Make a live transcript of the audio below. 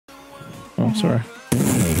I'm sorry.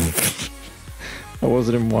 I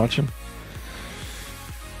wasn't even watching.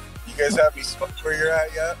 You guys have any smoke where you're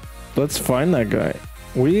at yet? Let's find that guy.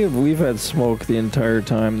 We've had smoke the entire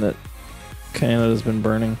time that Canada's been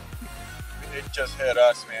burning. It just hit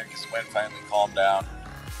us, man, because the wind finally calmed down.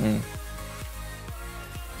 This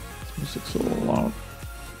music's a little loud.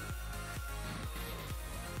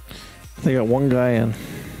 They got one guy in.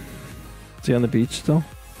 Is he on the beach still?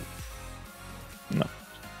 No.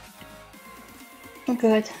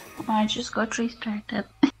 Good. I just got restarted.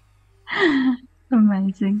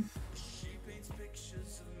 Amazing.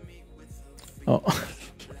 Oh.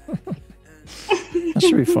 That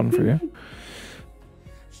should be fun for you.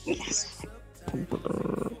 Yes.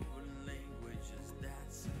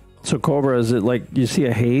 So Cobra, is it like you see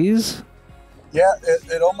a haze? Yeah,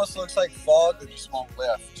 it almost looks like fog that just won't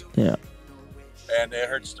lift. Yeah. And it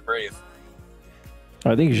hurts to breathe.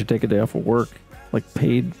 I think you should take a day off of work, like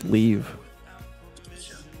paid leave.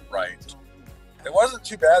 Right. It wasn't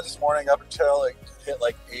too bad this morning up until it hit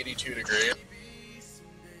like 82 degrees.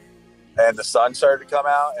 And the sun started to come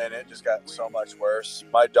out, and it just got so much worse.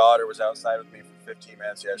 My daughter was outside with me for 15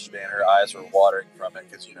 minutes yesterday, and her eyes were watering from it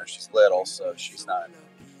because, you know, she's little, so she's not.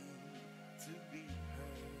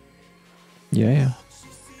 Yeah.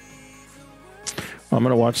 I'm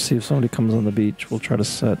gonna watch to see if somebody comes on the beach. We'll try to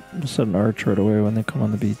set an arch right away when they come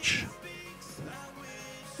on the beach.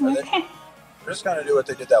 Okay. They're just going to do what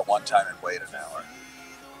they did that one time and wait an hour.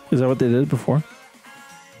 Is that what they did before?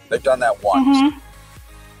 They've done that once.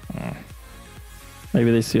 Mm-hmm.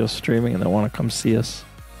 Maybe they see us streaming and they want to come see us.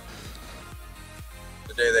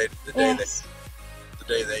 The day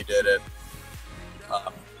they did it,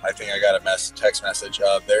 I think I got a text message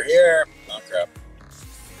of they're here. Oh crap!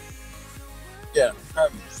 Yeah,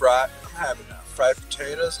 I'm having fried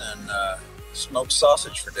potatoes and smoked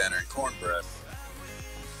sausage for dinner and cornbread.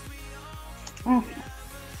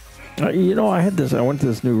 You know, I went to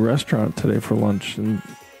this new restaurant today for lunch and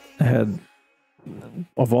I had,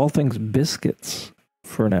 of all things, biscuits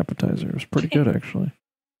for an appetizer. It was pretty good, actually.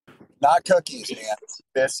 Not cookies, man.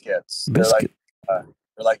 Biscuits. Biscuit. They're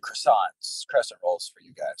like croissants, crescent rolls for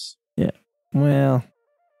you guys. Yeah. Well,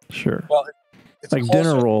 sure. Well, it's like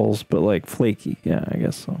dinner rolls, but like flaky. Yeah, I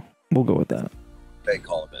guess so. We'll go with that. They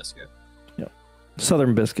call a biscuit. Yep.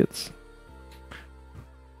 Southern biscuits.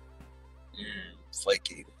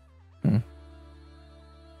 Flaky. Mm.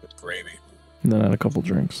 With gravy. And then add a couple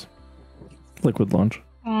drinks. Liquid lunch.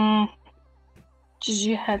 Did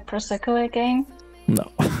you have Prosecco again?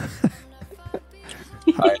 No.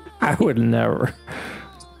 I would never.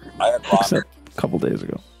 I had ramen. Except a couple days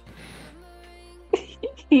ago.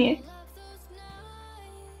 Yeah.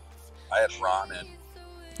 I had ramen.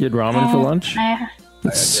 You had ramen for lunch?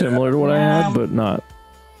 It's similar to what I had, but not.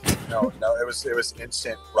 No, it was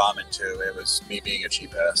instant ramen too. It was me being a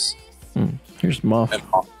cheap ass. Here's Muff.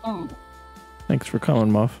 Thanks for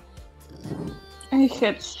coming, Muff. I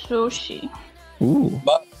had sushi. Ooh.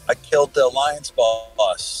 But I killed the Alliance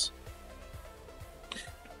boss.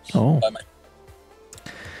 Oh.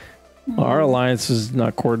 Our alliance is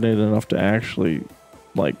not coordinated enough to actually,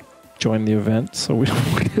 like, join the event, so we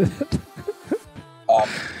don't get it.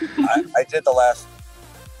 I did the last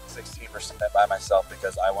 16% by myself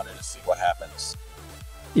because I wanted to see what happens.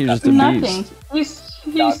 You're just a Nothing. beast.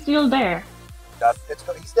 He's still there.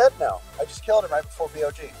 He's dead now. I just killed him right before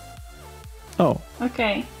BOG. Oh.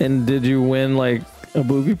 Okay. And did you win, like, a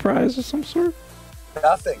booby prize of some sort?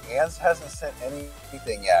 Nothing. Ans hasn't sent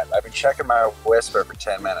anything yet. I've been checking my whisper for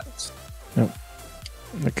 10 minutes. Yep.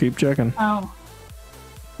 I keep checking. Oh.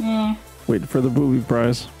 Yeah. Waiting for the booby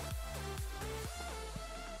prize.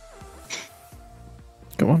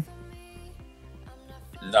 Come on.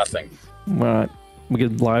 Nothing. Why not? We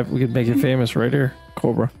could make it famous right here.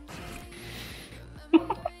 Cobra.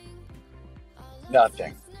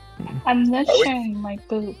 Nothing. I'm not showing my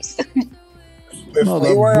boobs. No, the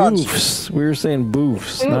boofs. We were saying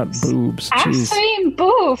boofs, not boobs. I'm Jeez. saying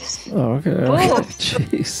boobs. Oh, okay. Boofs.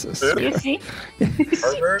 Jesus. You see?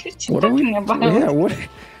 What are we about? Yeah, what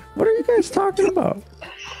are you guys talking about?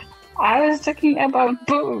 I was talking about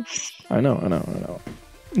boobs. I know.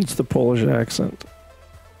 It's the Polish accent.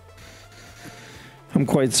 I'm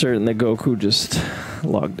quite certain that Goku just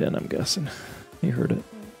logged in, I'm guessing. He heard it.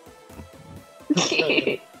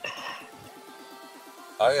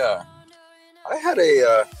 I had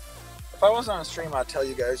a if I was on a stream I'd tell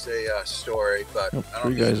you guys a story, but I don't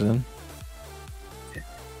three guys in.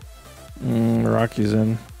 Rocky's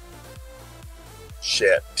in.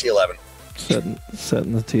 Shit. T11.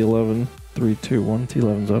 Setting the T11. 3, 2, 1.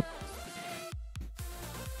 T11's up.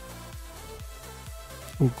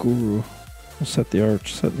 Oh, Guru. We'll set the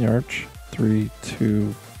arch. Setting the arch. 3,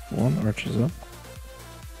 2, 1. Arches up.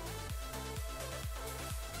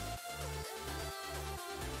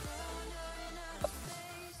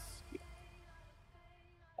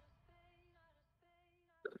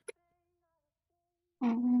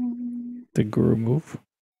 Did Guru move?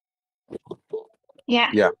 Yeah.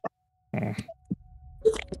 Yeah.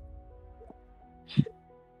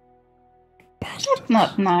 Bastards.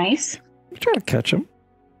 Not nice. I'm trying to catch him.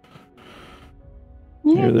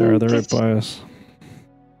 Yeah, Here they are. They're right just- by us.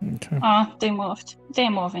 Okay. Oh, they moved. They're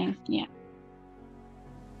moving. Yeah.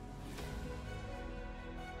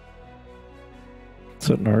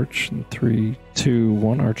 Set an arch. And 3, 2,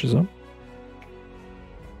 1. Arches up.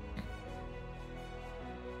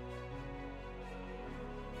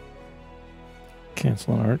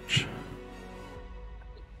 Cancel an arch.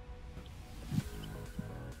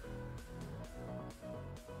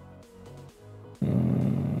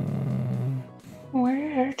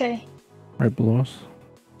 Where are they? Right below us.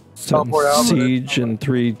 Set Teleport out, but siege in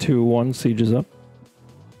 3, 2, 1. Siege is up.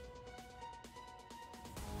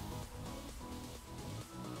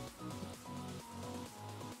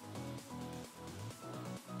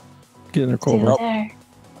 Get in their Still cobra. there.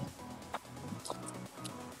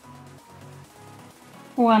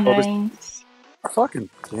 One Oh, but- rings. Fucking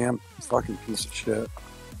damn fucking piece of shit.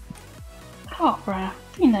 Cobra.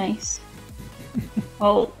 Be nice.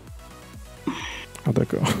 Well, How'd that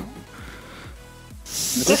go?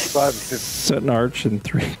 It's 5 and 50. Set an arch in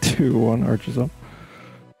 3, 2, 1. Arches up.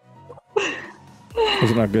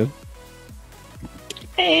 Was it not good?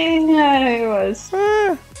 yeah, it was.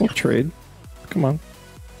 We'll trade. Come on.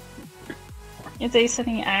 Is they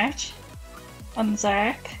setting arch on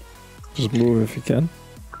Zark? Just move if you can.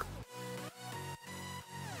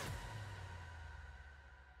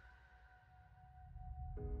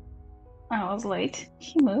 I was late.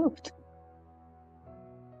 He moved.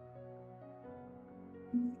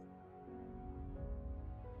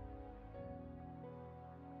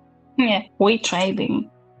 Yeah, we trading.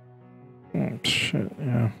 Oh, shit.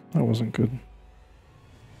 Yeah, that wasn't good.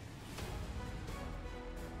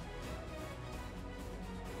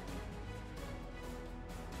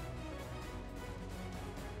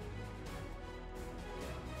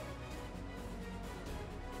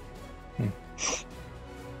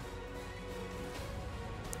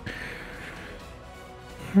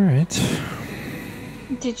 All right.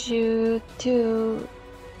 Did you do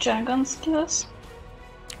dragon skills?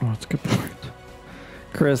 Oh, that's a good point.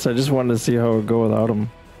 Chris, I just wanted to see how it would go without them.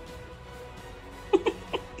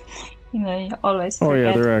 You know, you always Oh,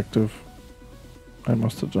 yeah, forget. they're active. I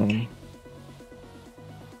must have done them.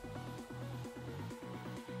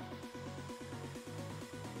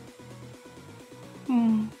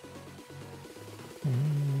 Hmm.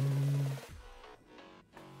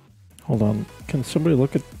 Hold on. Can somebody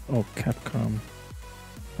look at... Oh, Capcom.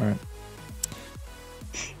 Alright.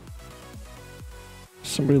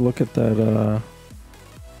 Somebody look at that,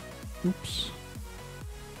 Oops.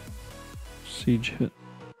 Siege hit.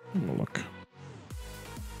 I'm gonna look.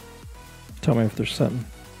 Tell me if they're setting.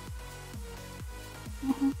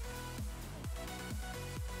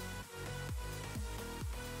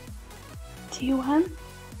 T1?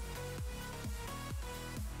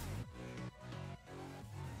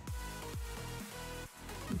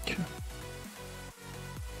 Okay.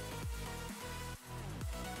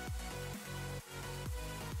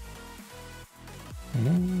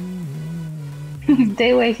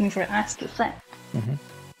 They're waiting for us to set. Mm-hmm.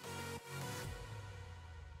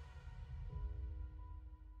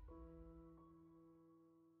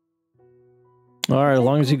 All right, as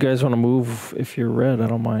long as you guys want to move, if you're red, I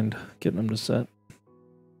don't mind getting them to set.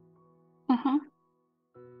 Mm-hmm.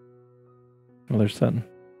 Well, they're setting.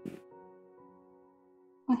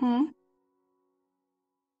 Mm-hmm.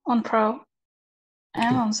 On Pro.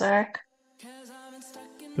 And on Zark.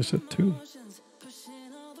 They set 2.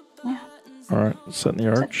 Yeah. All right, setting the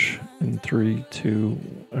arch in 3, 2.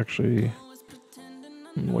 Actually,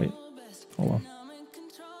 wait. Hold on.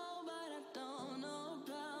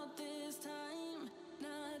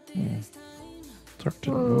 Zark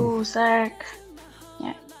didn't move. Ooh, Zark.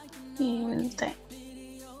 Yeah. He will stay.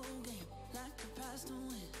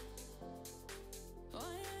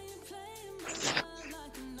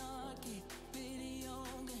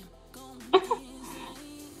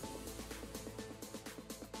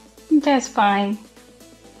 That's fine.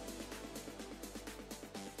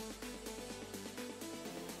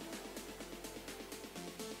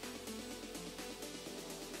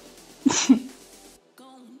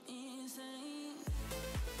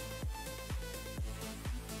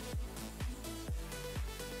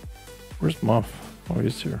 Where's Muff? Oh,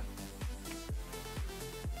 he's here.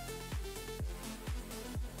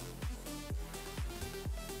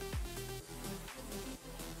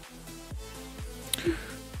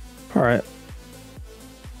 All right.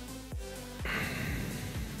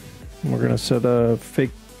 We're gonna set a fake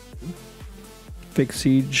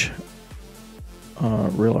siege,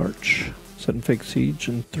 real arch. Setting fake siege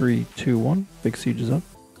in 3, 2, 1. Fake siege is up.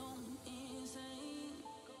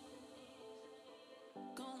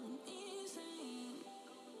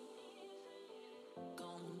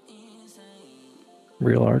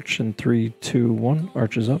 Real arch in 3, 2, 1.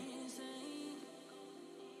 Arch is up.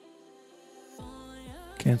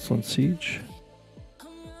 Canceling siege.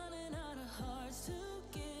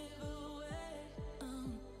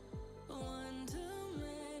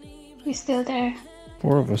 He's still there.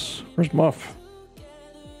 4 of us. Where's Muff?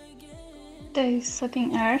 They're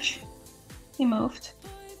setting arch. He moved.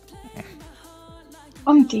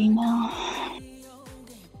 I'm D now.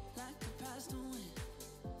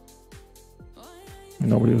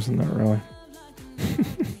 Nobody was in that rally.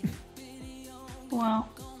 Wow.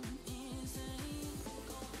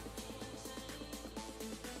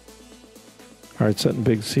 All right, setting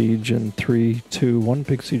big siege in 3, 2, 1.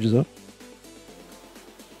 Big siege is up.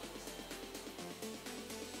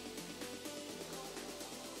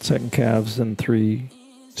 Setting calves in 3,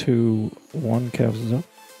 2, 1. Calves is up.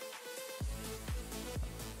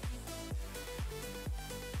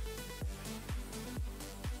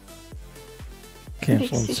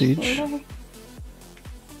 Canceling siege.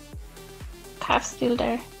 Calf still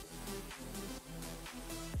there.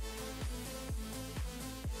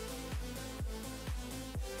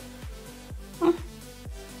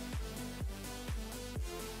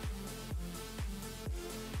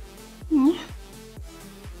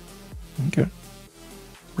 Okay.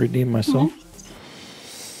 Redeem myself.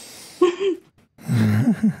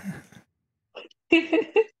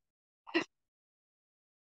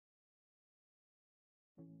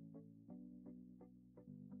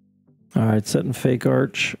 All right, setting fake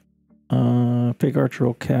arch. Fake arch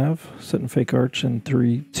roll cav. Setting fake arch in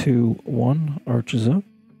 3, 2, 1. Arch is up.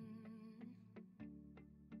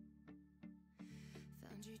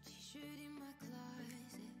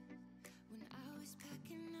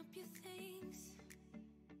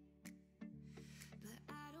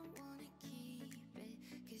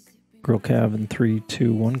 Grill cav in 3,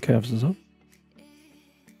 2, 1. Calves is up.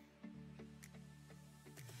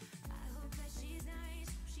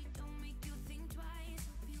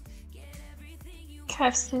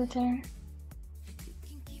 Calf still there.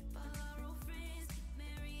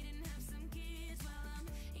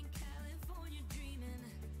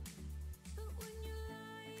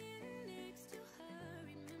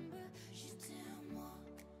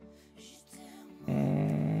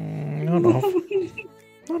 Not off.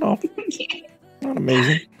 Not off. Not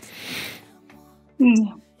amazing.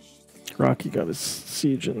 No. Rocky got his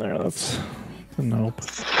siege in there. That's a help.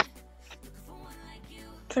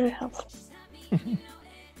 Very helpful. Did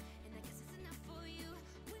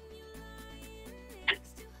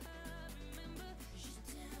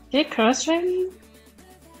it cross driving?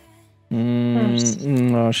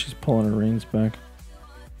 No, she's pulling her reins back.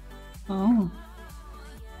 Oh.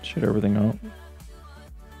 She had everything out.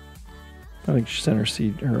 I think she sent her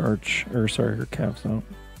her calves out.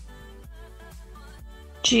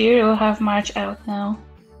 Giro will have March out now.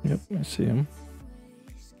 Yep, I see him.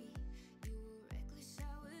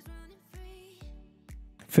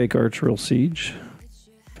 Fake arch real siege.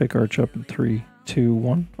 Fake arch up in 3, 2,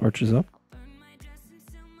 1. Arch is up.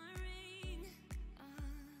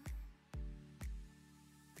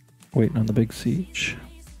 Waiting on the big siege.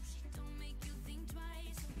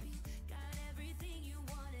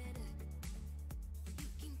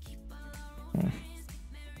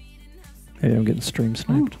 Hey, I'm getting stream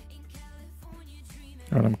sniped.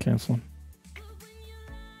 Alright, I'm canceling.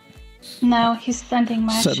 Now he's sending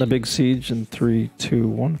March. Setting the big siege in 3, 2,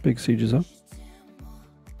 1. Big siege is up.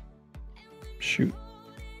 Shoot.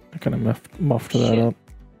 I kind of muffed that up.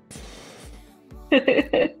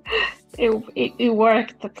 It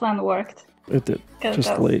worked. The plan worked. It did.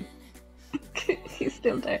 Just late. He's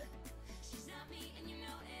still there.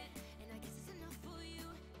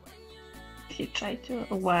 He tried to.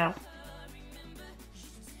 Oh, wow.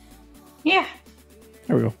 Yeah.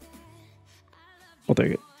 There we go. We'll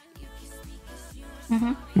take it.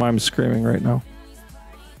 Mime's screaming right now.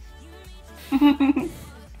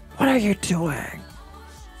 What are you doing?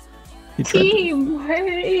 Team!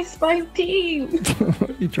 Where is my team?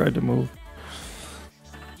 He tried to move.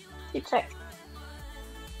 He tried.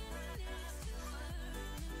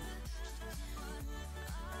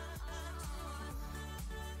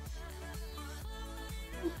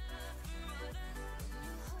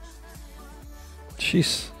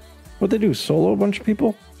 Jeez. What'd they do? Solo a bunch of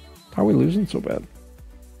people? How are we losing so bad?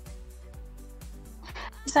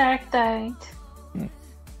 Zarek died. Hmm.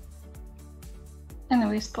 And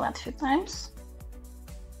we splat 2 times.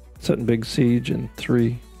 Setting big siege in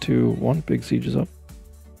 3, 2, 1. Big siege is up.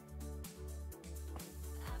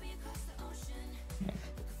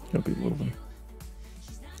 He'll be moving.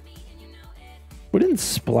 We didn't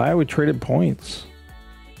splat, we traded points.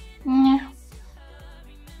 Yeah.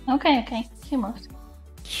 Okay. He moved.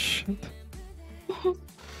 Shit.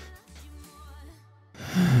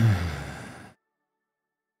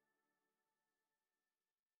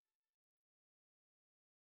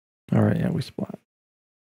 Alright, yeah, we splat.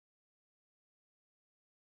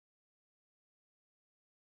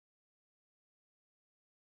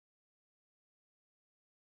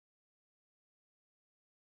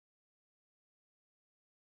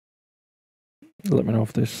 Let me know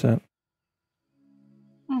if they're set.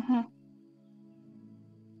 Mm-hmm.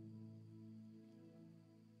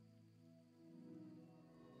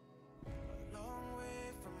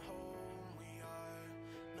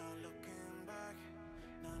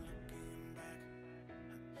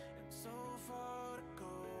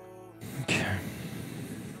 Okay.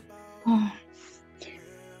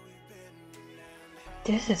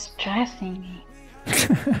 This is stressing me.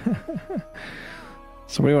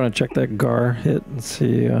 Somebody want to check that Gar hit and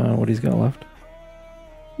see what he's got left?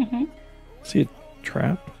 Mm-hmm. See a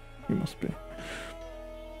trap? He must be.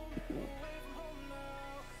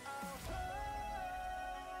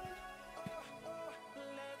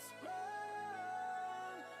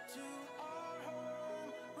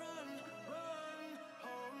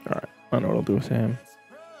 Alright, I know what I'll do with him.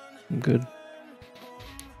 I'm good.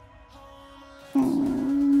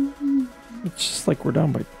 It's just like we're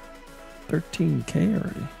down by 13k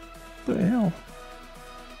already. What the hell?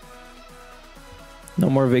 No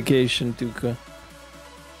more vacation, Duca.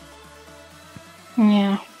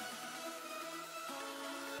 Yeah.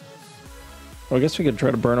 Well, I guess we could try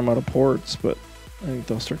to burn them out of ports, but I think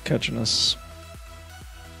they'll start catching us.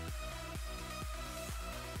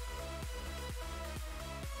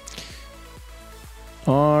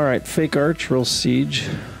 Alright, fake arch, roll siege.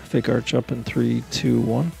 Fake arch up in 3, 2,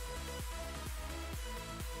 1.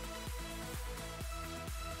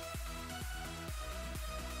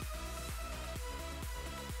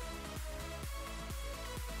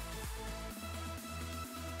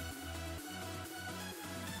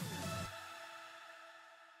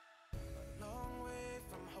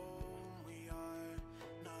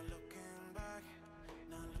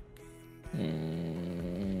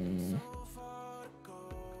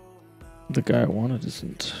 The guy I wanted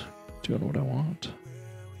isn't doing what I want.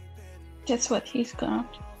 That's what he's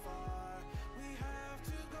got.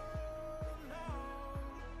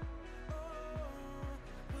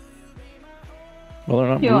 Well, they're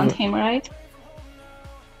not You moving. want him, right?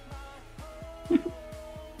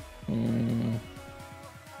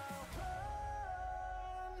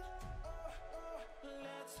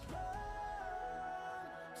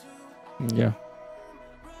 Yeah.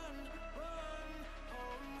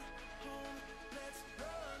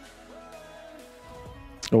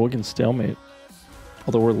 Oh, we can stalemate.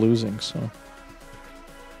 Although we're losing, so.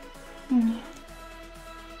 Mm.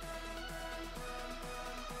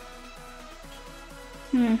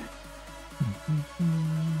 Hmm.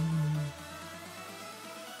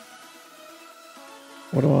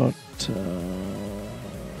 What about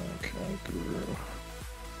Guru?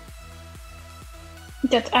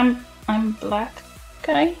 That I'm black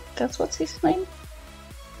guy. That's what's his name.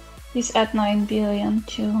 He's at 9 billion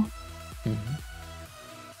too. Mm-hmm.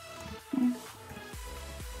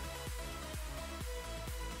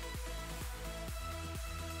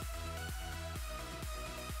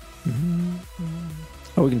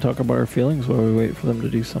 Oh, we can talk about our feelings while we wait for them to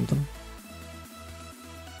do something.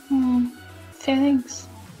 Feelings.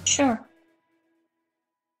 Sure.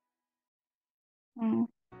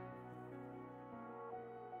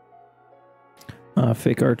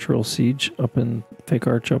 Fake arch roll siege up in fake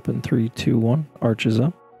arch up in 3, 2, 1. Arch is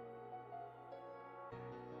up.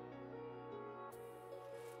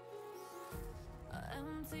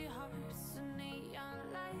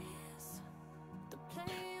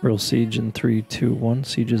 Roll siege in 3, 2, 1.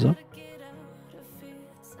 Siege is up.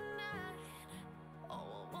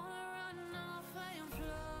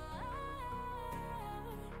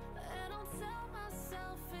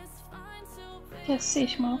 Yes,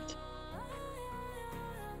 siege moved.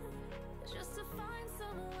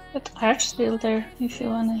 But Arch still there if you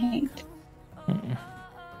wanna hate.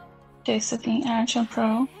 Okay, setting Arch on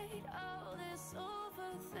Pro.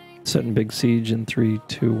 Setting big siege in 3,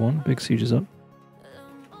 2, 1. Big siege is up.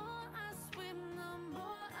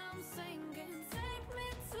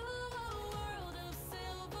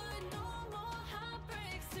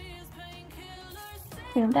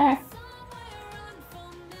 Still there.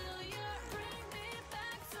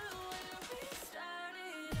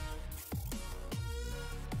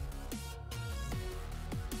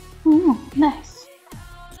 Nice.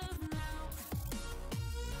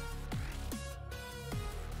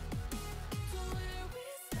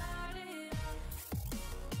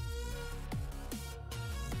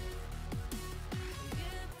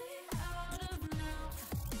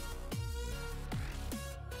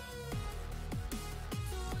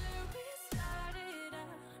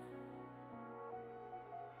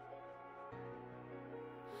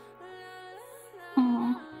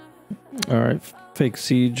 All right, fake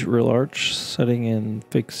siege, real arch, setting in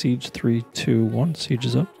fake siege, 3, 2, 1. Siege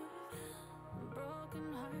is up.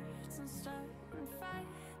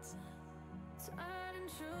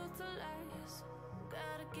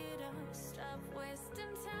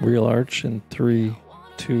 Real arch in 3,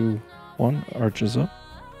 2, 1. Arch is up.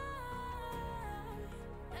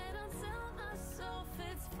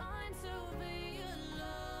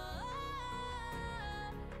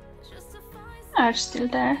 Arch still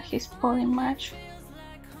there. He's pulling much.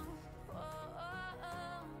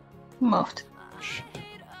 Moved. Shit.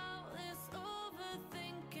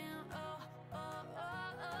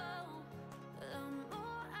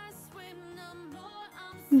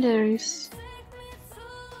 There is.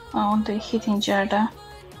 Oh, they're hitting Jarda.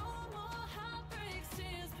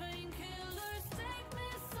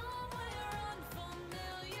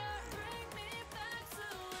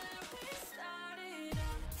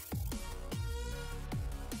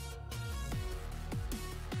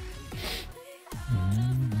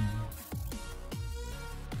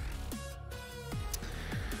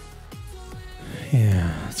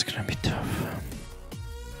 Yeah, it's gonna be tough.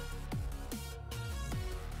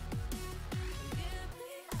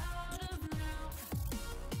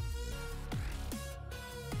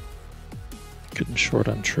 Getting short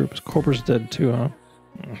on troops. Cobra's dead too, huh?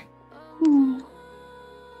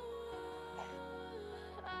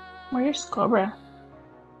 Where's Cobra?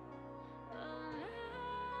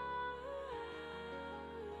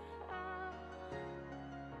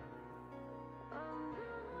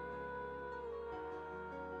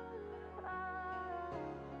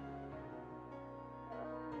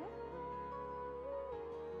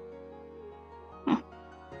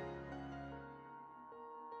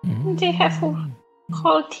 They have a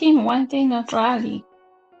whole team. Why they not rally?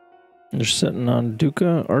 They're sitting on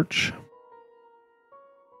Duca, Arch.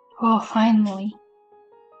 Oh, finally.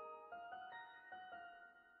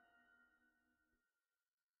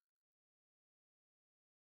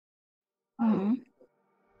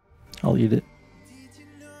 I'll eat it.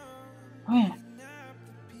 Oh, yeah.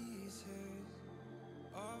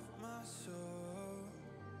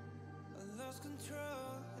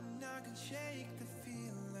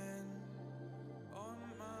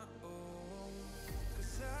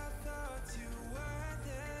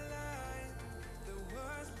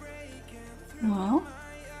 Well.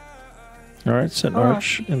 All right, set an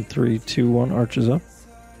arch in 3, 2, 1. Arch is up.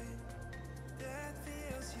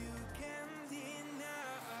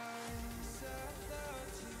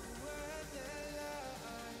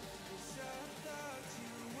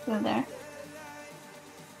 Still there.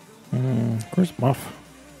 Where's Muff?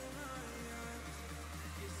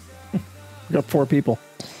 We got 4 people.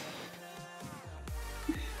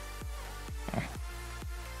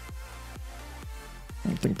 I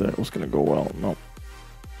don't think that was gonna go well. No.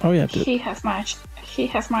 Oh yeah, it did. He have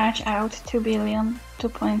matched out 2 billion,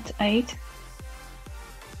 2.8.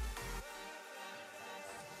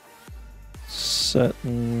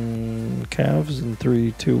 Setting calves in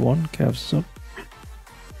 3, 2, 1. Calves is up.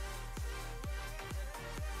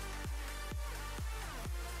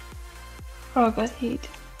 Oh, got hit.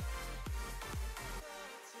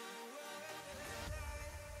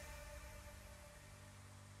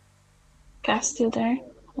 Calf still there.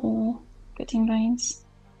 Oh, getting rains.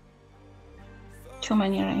 Too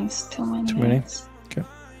many rains. Too many. Too many? Rains. Okay.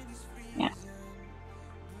 Yeah.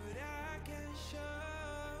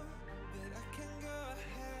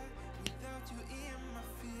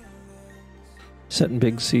 Setting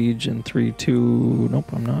big siege in 3, 2.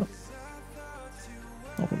 Nope, I'm not.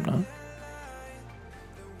 Nope, I'm not.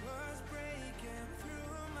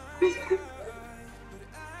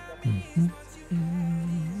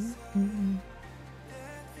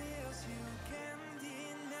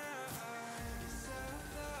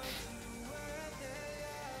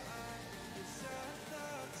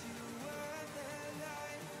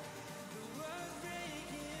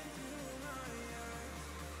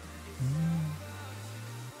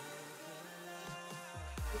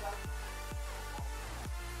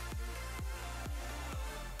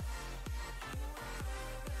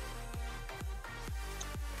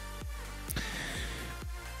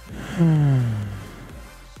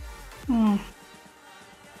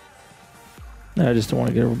 I just don't want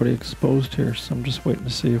to get everybody exposed here, so I'm just waiting to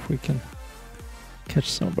see if we can catch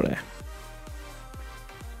somebody.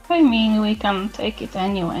 I mean, we can take it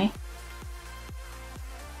anyway.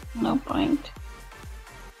 No point.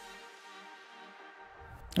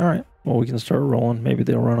 Alright, well, we can start rolling. Maybe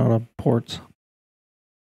they'll run out of ports.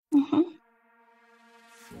 Mm-hmm.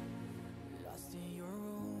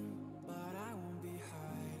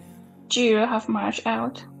 Do you have March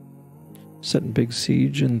out? Setting big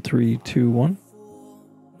siege in 3, 2, 1.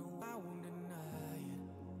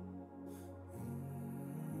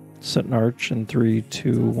 Setting arch in 3,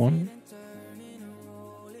 2, 1.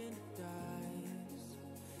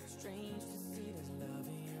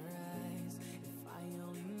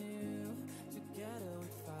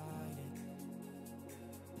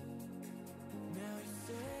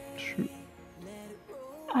 Shoot.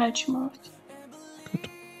 Arch moved. Good.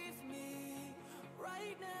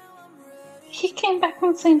 He came back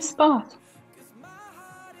from the same spot.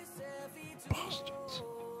 Bastards.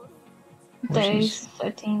 They Where's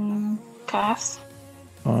setting calves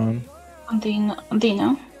on? on Dino.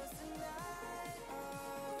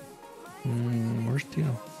 Where's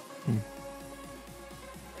Dino?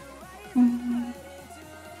 Mm.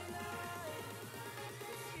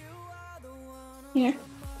 Here,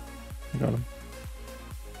 I got him.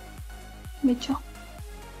 Mitchell.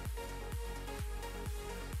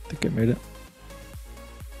 Think I made it.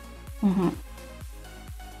 Mm-hmm.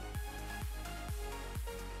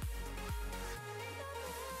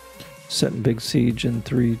 Setting big siege in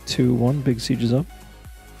 3, 2, 1. Big siege is up.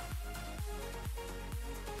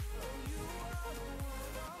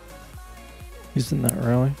 He's in that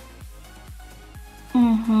rally.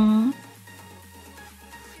 Mm-hmm.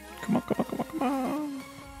 Come on, come on, come on, come on.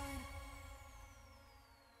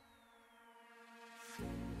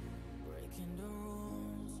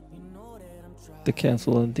 The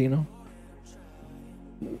cancel on Dino.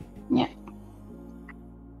 Yeah.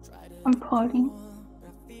 I'm pulling.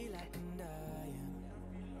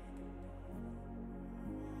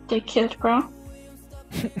 They killed Bro.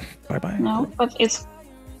 Bye bye. No, but it's,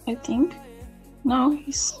 I think. No,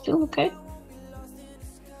 he's still okay.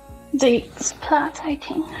 They splat, I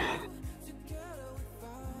think.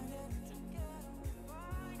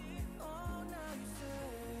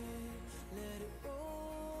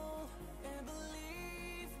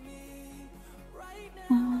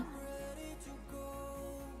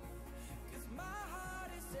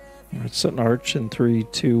 Alright, setting arch in 3,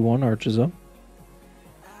 2, 1. Arch is up.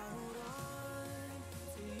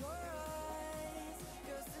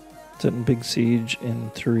 Setting big siege in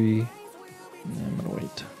 3. I'm gonna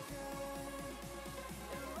wait.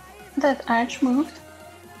 That arch moved.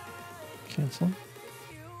 Cancel.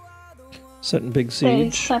 Setting big They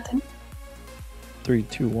siege. set him. 3,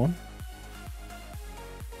 2, 1.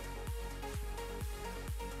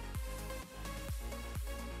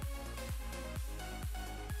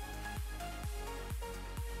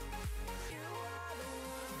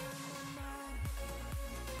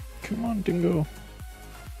 Come on, Dingo.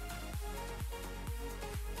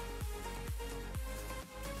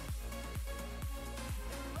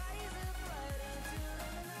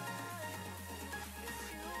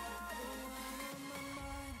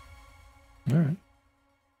 All right.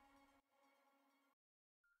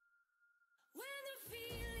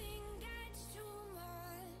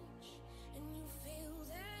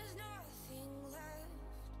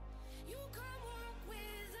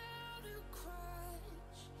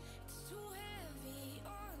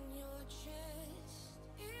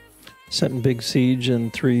 Setting big siege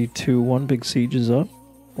in 3, 2, 1. Big siege is up.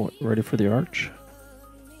 Ready for the arch.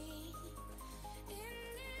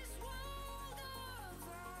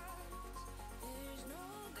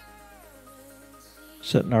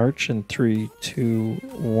 Setting arch in 3, 2,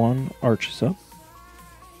 1. Arch is up.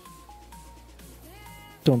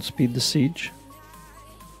 Don't speed the siege.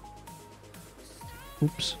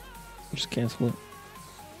 Oops. Just cancel it.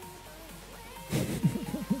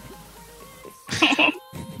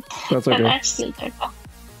 That's okay. Actually,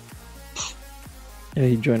 Yeah,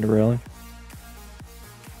 he joined a rally.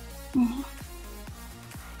 Mhm.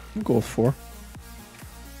 I'll go with 4.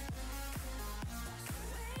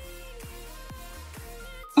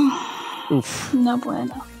 Oof. No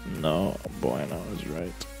bueno. No, bueno is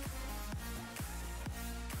right.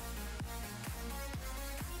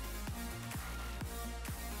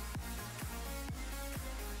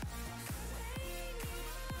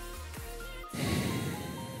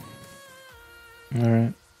 All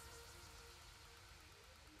right.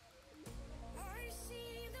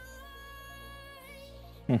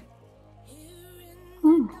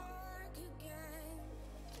 Hmm.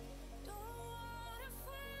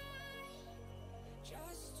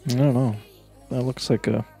 I don't know. That looks like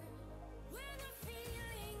a...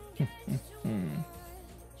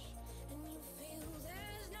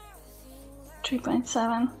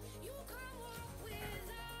 3.7.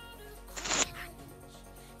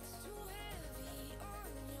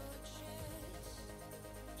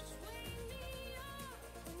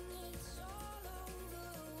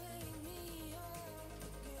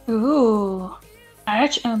 Ooh,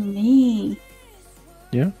 Arch and me.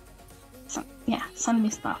 Yeah? Yeah, send me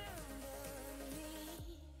stuff.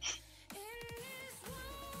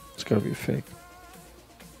 It's gotta be fake.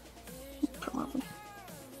 Probably.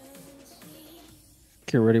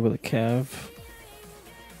 Get ready with a cav.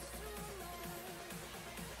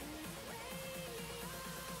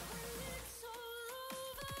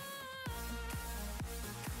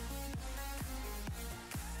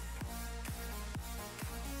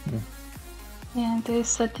 Yeah, they're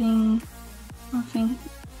setting nothing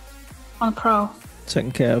on Pro.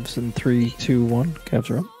 Second calves in 3, 2, 1. Calves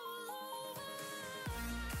are up.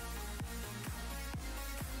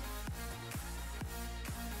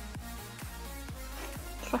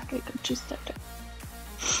 Fuck, I could just start it.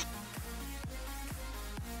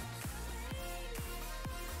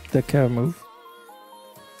 That cav move.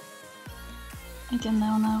 I don't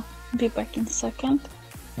know now. Be back in a second.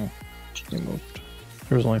 He moved.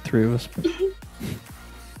 There was only 3 of us. But...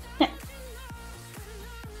 Yeah.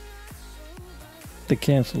 They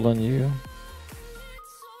canceled on you.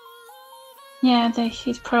 Yeah, they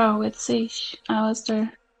hit Pro with Siege. I was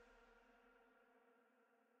there.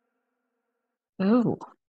 Ooh.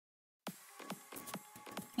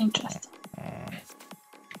 Interesting.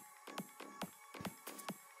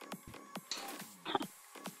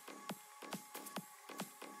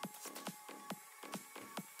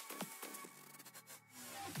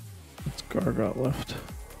 It's Gargot left.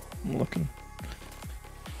 I'm looking.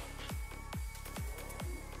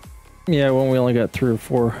 Yeah, when we only got 3 or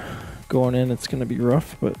 4 going in, it's gonna be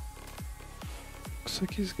rough, but looks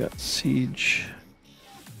like he's got Siege.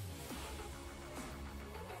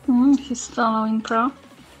 He's following Pro.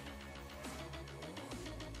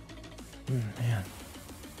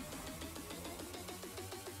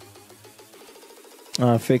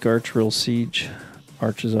 Man. Fake Arch, real Siege.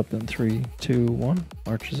 Arch is up in 3, 2, 1.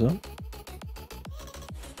 Arch is up.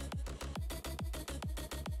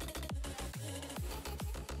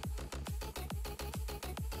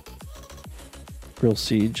 Real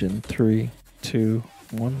Siege in 3, 2,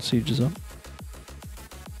 1. Siege is up.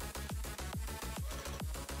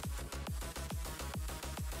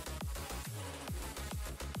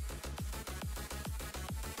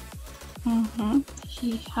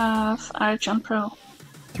 He have Arch on Pro.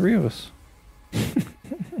 3 of us.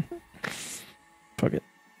 Fuck it.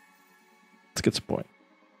 Let's get some point.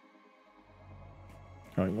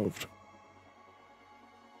 Oh, he moved.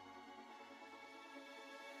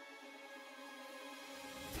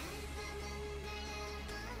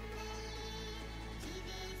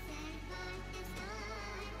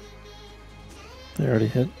 They already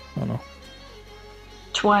hit? Oh no.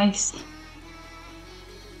 Twice.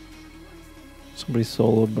 Somebody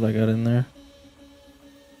soloed, but I got in there.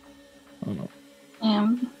 Oh no.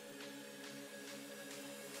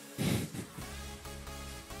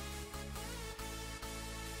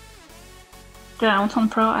 Ground on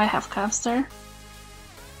Pro, I have calves there.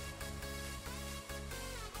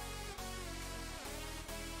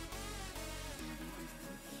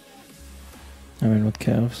 I'm in with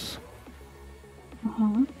calves.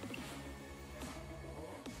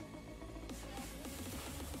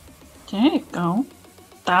 There you go.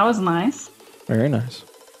 That was nice. Very nice.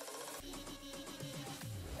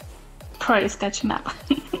 Pro is catching up.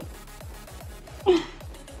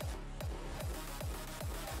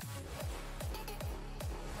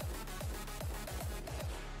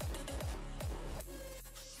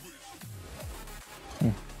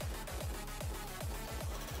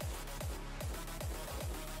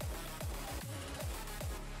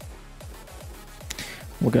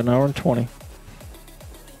 We got an hour and 20.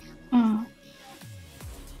 Alright.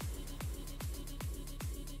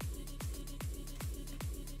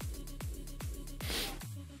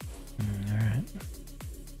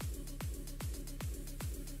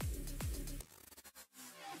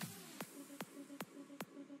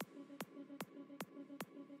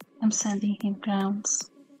 I'm sending him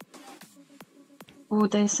grounds. Ooh,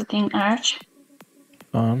 they're setting Arch.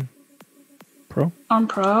 On Pro? On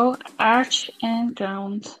Pro, Arch and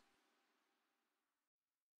ground.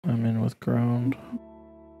 I'm in with ground.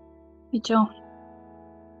 Video.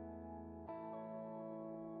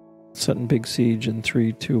 Setting big siege in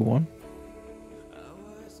 3, 2, 1.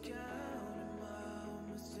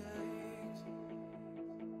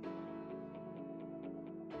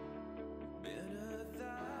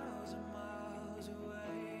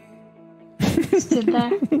 it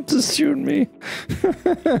there. Just you and me.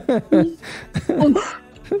 Oof.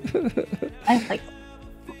 I like.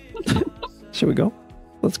 Should we go?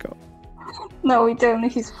 Let's go. No, we don't.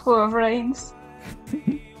 He's full of reins.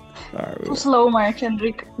 All right. The slow merchant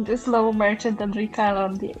and Ricard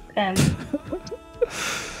on the end.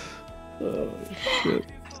 Oh shit.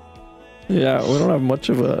 Yeah, we don't have much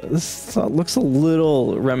of a. This looks a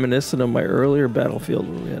little reminiscent of my earlier battlefield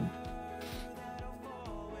where we had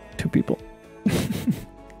 2 people.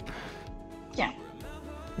 Yeah.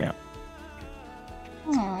 Yeah.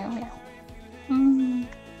 Oh, yeah. Mm.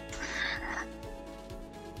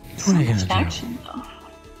 What are you gonna Much do? action, though.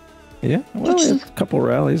 Yeah, well, we had a couple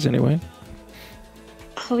rallies anyway.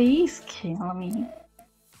 Please kill me.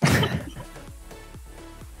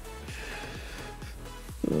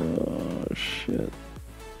 Oh shit.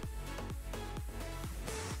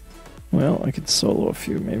 Well, I could solo a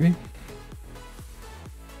few maybe.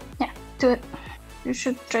 Yeah, do it. You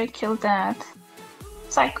should try kill that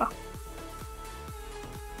psycho.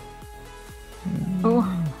 Oh,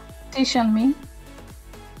 dish on me.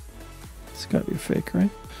 It's gotta be fake, right?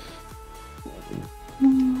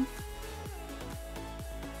 Mm.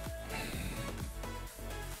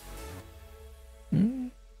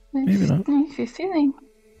 Maybe not. If you're feeling.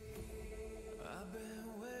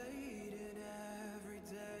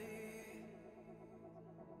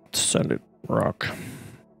 Send it, rock.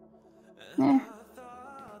 Yeah.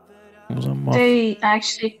 It was a muff. They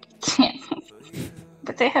actually can't.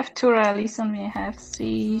 But they have 2 rallies and we have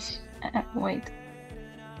 3. Wait.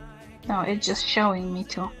 No, it's just showing me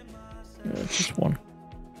 2. Yeah, it's just 1.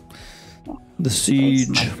 The It's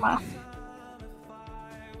siege. Muff.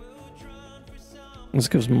 This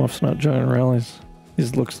because Muff's not joining rallies. He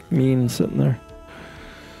just looks mean sitting there.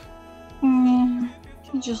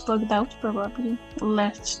 He just logged out probably.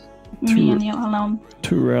 Left me and you alone.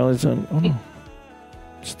 2 rallies on. Oh no.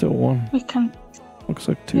 Still 1. We can. Looks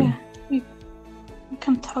like 2. Yeah. We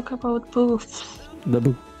can talk about booths. The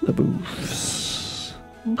booths.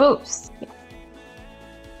 Booths. Yeah.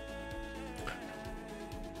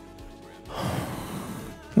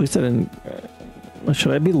 At least I didn't.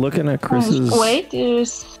 Should I be looking at Chris's? Wait,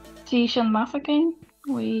 there's Tish and Muff again.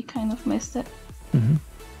 We kind of missed it. Mm-hmm.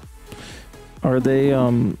 Are they?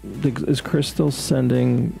 Is Chris still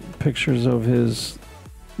sending pictures of his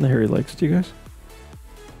the hair he likes to you guys?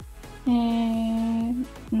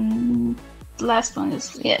 The last one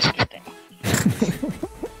is yesterday.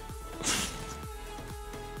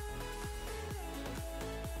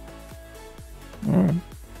 All right.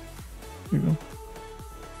 Here you go.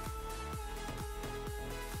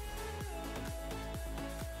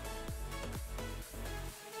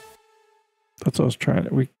 That's what I was trying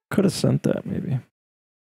to. We could have sent that maybe.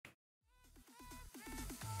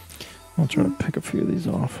 I'll try to pick a few of these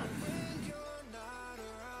off.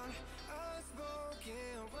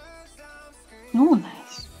 Oh,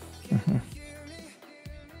 nice. Mm-hmm.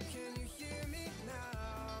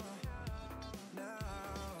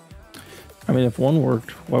 I mean, if 1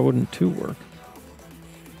 worked, why wouldn't 2 work?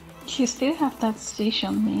 You still have that stitch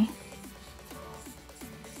on me.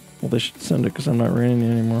 Well, they should send it because I'm not raining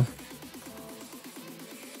anymore.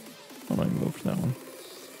 I'm not moved that one.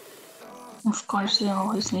 Of course, you're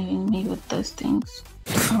always leaving me with those things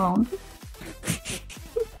alone.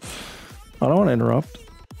 I don't want to interrupt.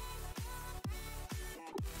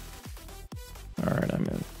 Alright, I'm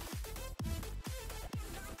in.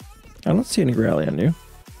 I don't see any rally on you.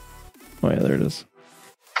 Oh yeah, there it is.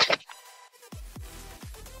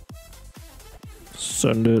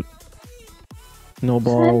 Send it. No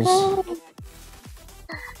balls.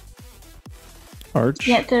 Arch?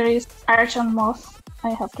 Yeah, there is Arch and Moth. I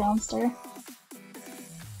have downstairs.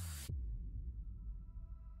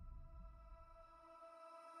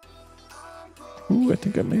 Ooh, I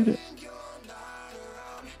think I made it.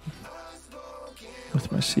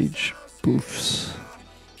 With my siege boofs.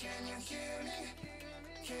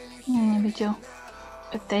 Maybe too.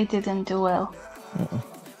 But they didn't do well. Uh-uh.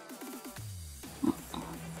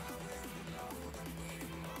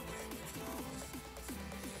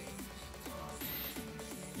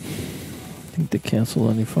 I think they canceled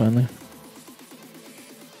on you finally.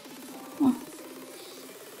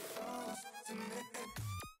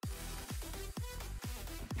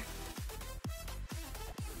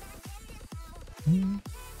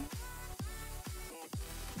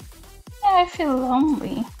 Yeah, I feel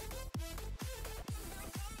lonely.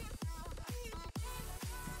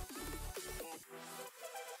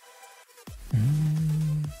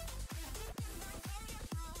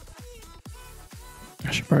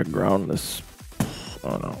 I should probably ground this.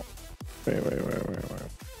 Oh no. Wait.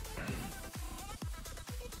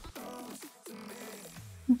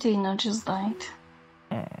 Dino just died.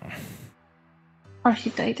 Or he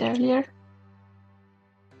died earlier.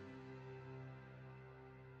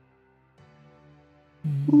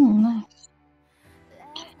 Nice.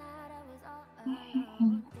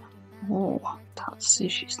 Oh, that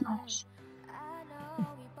sushi's nice.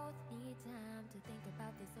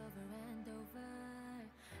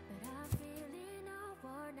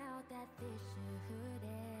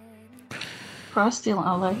 Bro's still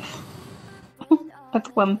alive. At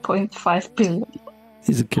 1.5 billion.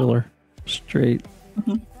 He's a killer. Straight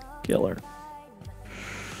killer.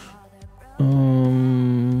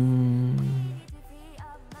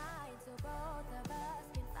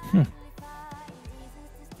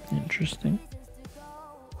 Interesting.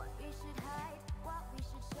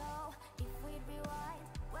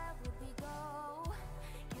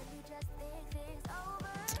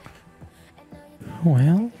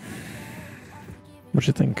 Well, what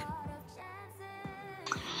you think?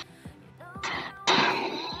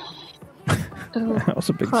 That was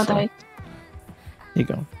a big sigh. Here you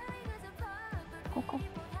go.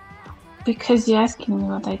 Because you're asking me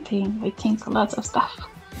what I think lots of stuff.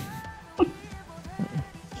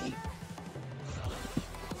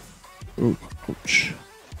 Ooh, ouch.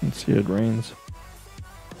 Let's see, it rains.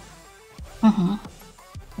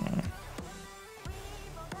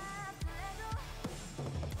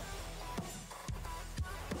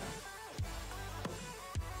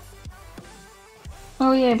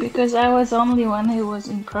 Oh yeah, because I was the only one who was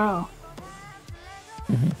in pro.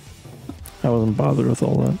 I wasn't bothered with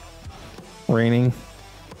all that raining.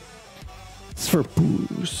 It's for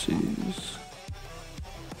pussies.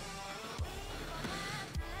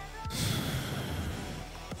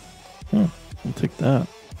 I'll take that.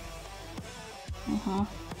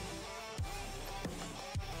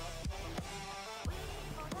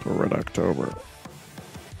 For Red October.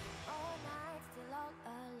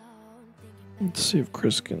 Let's see if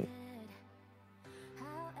Chris can.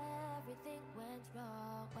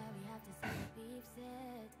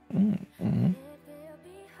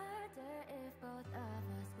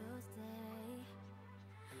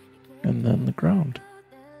 And then the ground.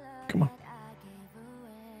 Come on.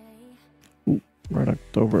 Ooh, Red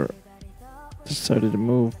October decided to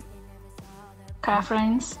move. Car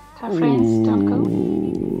frames, don't go.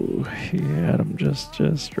 Ooh, he had him just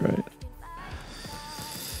right.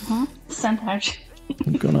 Sandwich.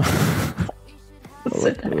 I'm gonna. I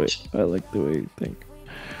like the way you think.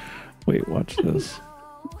 Wait, watch this.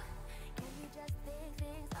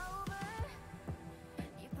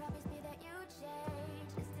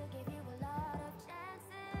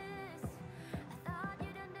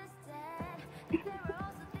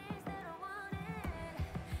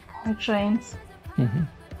 The trains.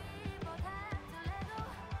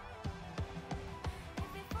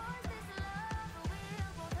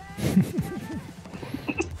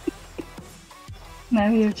 Now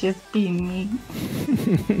you're just being mean.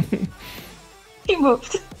 He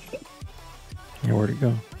moved. Yeah, where'd he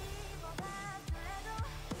go?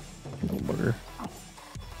 Little bugger.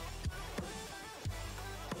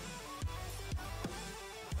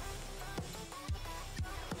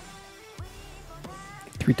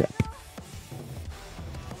 Three tap.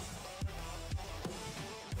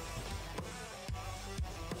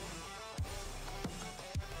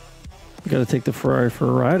 You gotta take the Ferrari for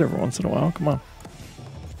a ride every once in a while. Come on.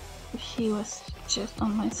 He was just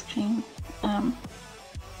on my screen.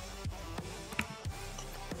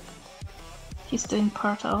 He's doing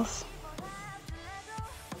portals.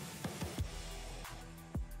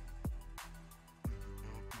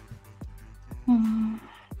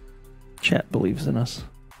 Chat believes in us.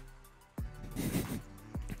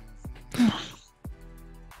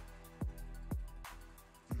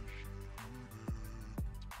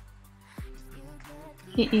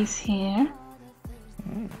 He is here.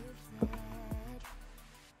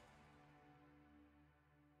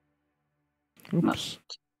 Oops.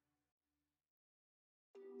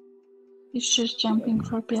 He's just jumping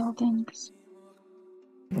for buildings.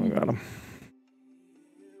 We got him.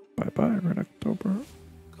 Bye-bye, Red October.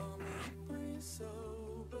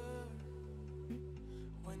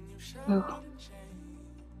 Oh.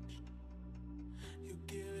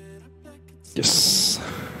 Yes.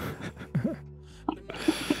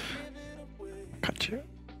 Got you.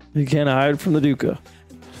 You can't hide from the Duca.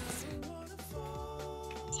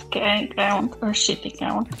 Scary ground or shitty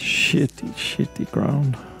ground? Shitty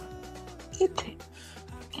ground. Shitty.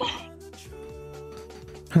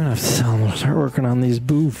 I'm gonna have to tell him to start working on these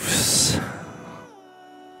boofs.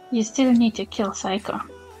 You still need to kill Psycho.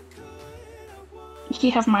 He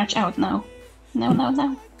have march out now.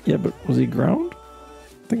 No. Yeah, but was he ground?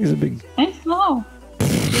 I think he's a big... No.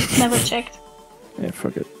 Never checked. Yeah,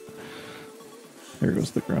 fuck it. Here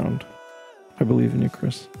goes the ground. I believe in you,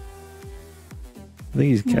 Chris. I think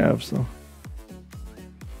he's calves, though.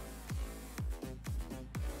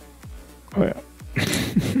 Oh, yeah.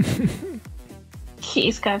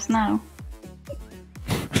 He's calves now.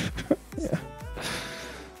 Yeah.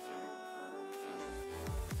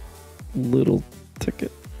 Little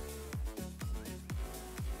ticket.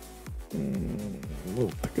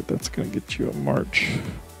 Little ticket, that's going to get you a March.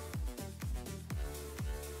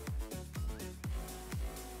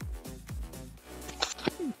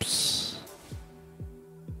 Oops.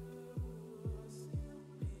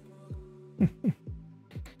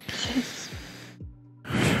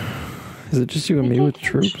 Is it just you and me with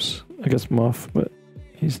troops? I guess Muff, but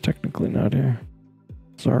he's technically not here.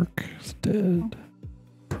 Zark is dead.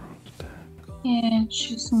 Pro's dead. Yeah, it's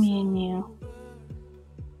just me and you.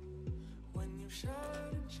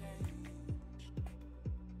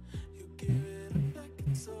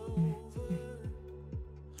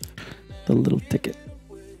 The little ticket.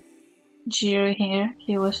 Jiro here.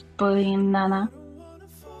 He was bullying Nana.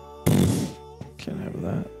 Can't have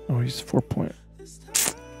that. Oh, he's 4 point.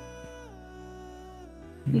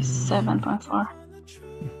 He's 7.4.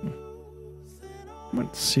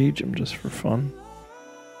 Might siege him just for fun.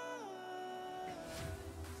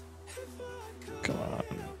 Come on,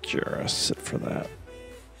 Jira, sit for that.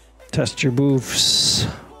 Test your boofs.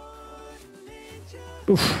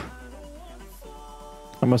 Oof.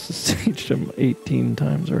 I must have sieged him 18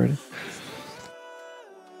 times already.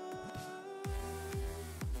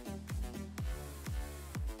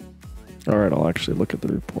 Alright, I'll actually look at the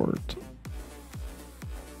report.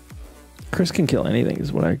 Chris can kill anything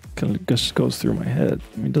is what I kind of just goes through my head.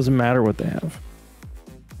 I mean, it doesn't matter what they have.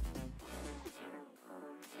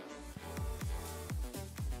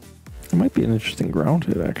 It might be an interesting ground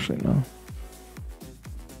hit actually now.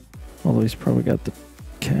 Although he's probably got the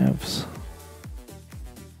calves.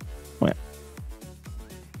 What?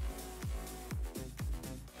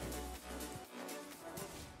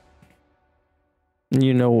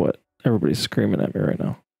 You know what? Everybody's screaming at me right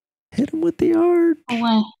now. Hit him with the arch.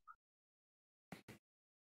 Why?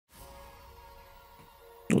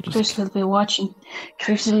 We'll just... Chris will be watching.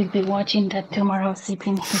 Chris will be watching that tomorrow,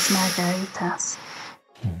 sipping his margaritas.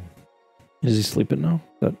 Is he sleeping now?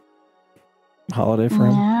 That holiday for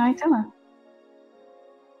him? Yeah, I don't know.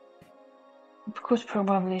 Could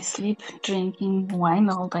probably sleep drinking wine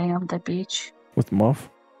all day on the beach. With Muff?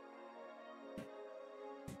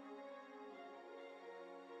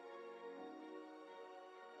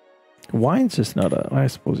 Wine's just not a... I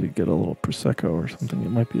suppose you get a little Prosecco or something. It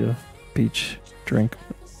might be a beach drink.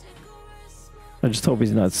 I just hope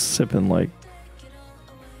he's not sipping like...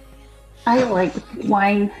 I like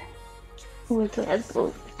wine with Red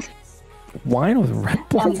Bull. Wine with Red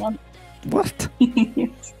Bull? Yum, What?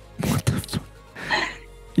 yum. What the fuck?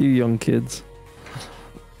 You young kids.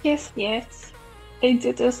 Yes, yes. I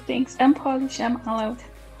do those things. I'm Polish, I'm allowed.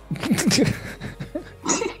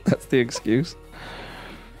 That's the excuse?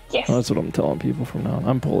 Yes. Oh, that's what I'm telling people from now on.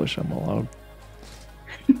 I'm Polish, I'm allowed.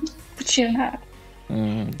 But you're not.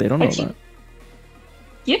 They don't know But that.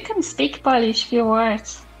 You can speak Polish few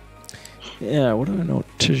words. Yeah, what do I know?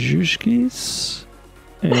 Tzajushkis?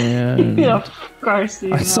 And Yeah, of course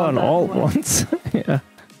you I know saw an that alt one. once. Yeah,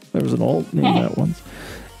 there was an alt named that once.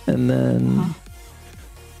 And then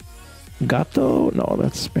gato? No,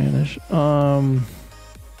 that's Spanish.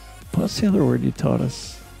 What's the other word you taught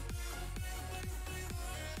us?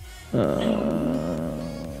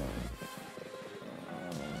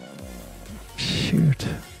 Shoot.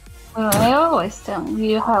 Well, I always tell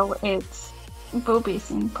you how it's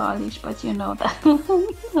boobies in Polish, but you know that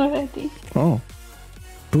already. Oh,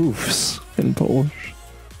 boofs in Polish.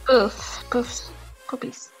 Boofs,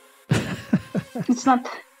 boobies. It's not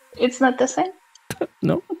the same.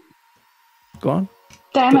 No. Go on.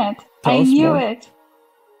 Damn it! Tell I us knew more. it.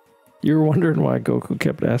 You were wondering why Goku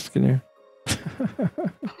kept asking you.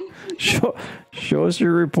 show us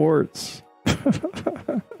your reports.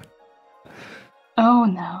 Oh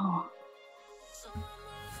no.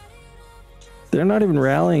 They're not even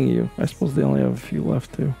rallying you. I suppose they only have a few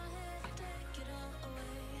left too.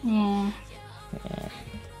 Yeah.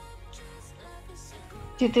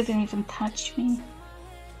 You didn't even touch me.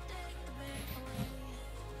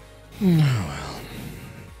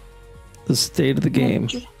 The state of the game.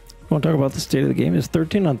 You- Want to talk about the state of the game? It's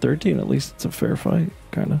 13 on 13. At least it's a fair fight,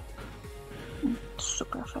 kind of.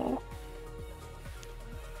 Super fair.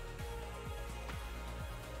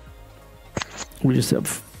 We just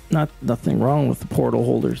have nothing wrong with the portal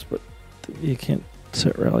holders, but you can't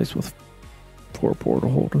set rallies with 4 portal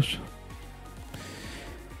holders.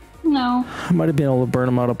 know. I might have been able to burn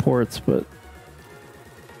them out of ports, but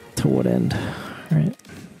to what end, right?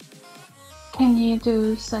 Can you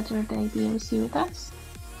do Saturday DLC with us?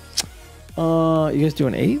 You guys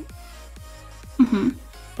doing 8? Mm-hmm.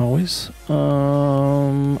 Always?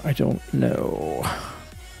 I don't know.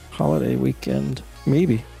 Holiday weekend,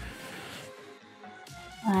 maybe.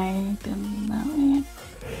 I don't know yet.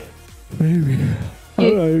 Maybe.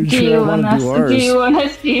 Do you want to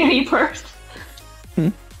see Rebirth?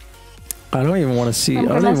 I don't even want to see. I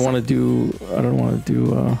don't even want to do. I don't want to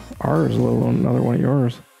do ours, let alone another one of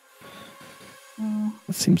yours.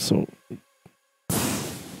 It seems so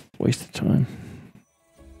waste of time.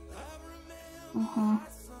 Mm-hmm.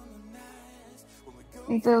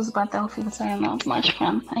 Those battlefields are not much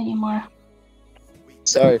fun anymore.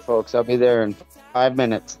 Sorry, folks. I'll be there in 5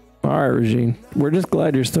 minutes. All right, Regine. We're just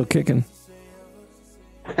glad you're still kicking.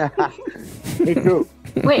 Me too.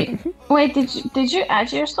 Wait. Did you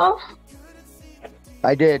add yourself?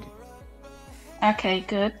 I did. Okay,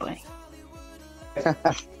 good boy.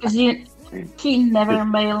 Because he never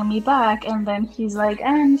mailed me back, and then he's like,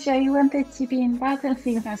 Anja, you wanted to be in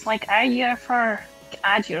Battlefield. I was like, are you for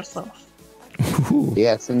add yourself? Ooh.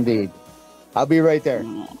 Yes, indeed. I'll be right there.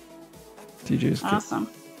 TJ's awesome.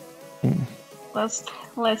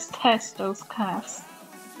 Let's test those calves.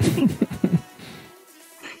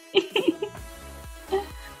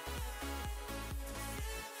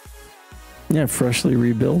 Yeah, freshly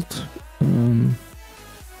rebuilt.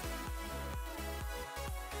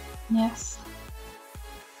 Yes.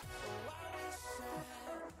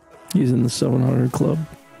 He's in the 700 club.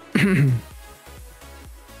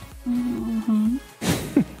 Mm-hmm.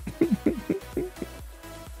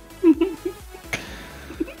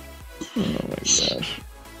 Oh my gosh.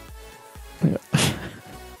 Yeah.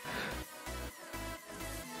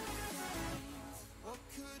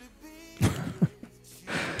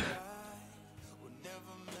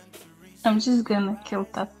 I'm just gonna kill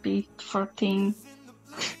that B14.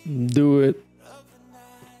 Do it.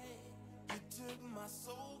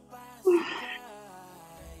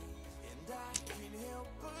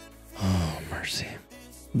 Oh, mercy.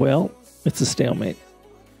 Well, it's a stalemate.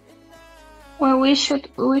 Well, we should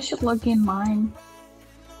log in mine.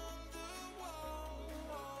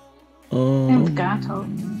 And Gato.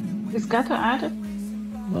 Is Gato added?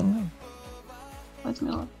 No. Let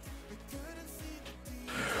me look.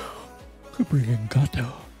 Could bring in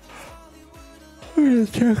Gato. I'm gonna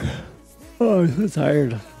check. Oh, I'm so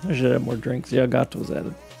tired. I should have more drinks. Yeah, Gato's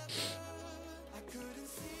added.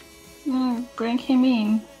 Bring him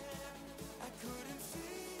in.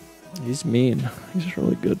 He's mean. He's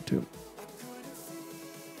really good too.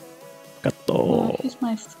 Gato. Oh, he's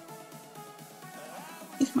my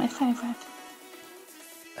favorite.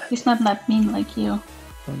 He's not that mean like you.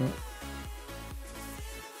 Oh, no.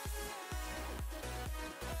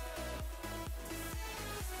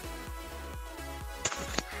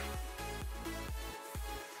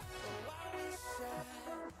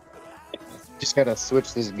 Just gotta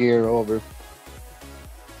switch this gear over.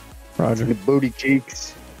 Roger. The booty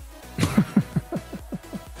cheeks.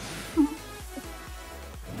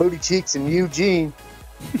 Booty cheeks and Eugene.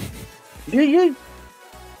 Yeah.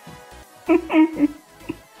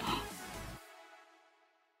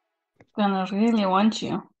 Gonna really want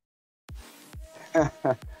you.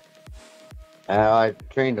 I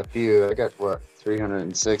trained a few. I got,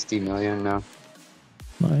 360 million now.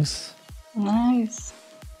 Nice. Nice.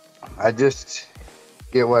 I just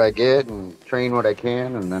get what I get and train what I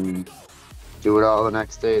can and then do it all the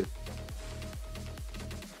next day.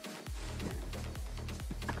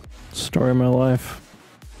 Story of my life.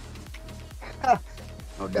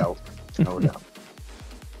 No doubt. No doubt.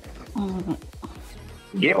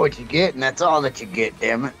 Mm-hmm. Get what you get, and that's all that you get,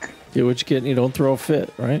 damn it. Get what you get and you don't throw a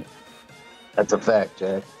fit, right? That's a fact,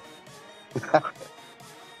 Jack.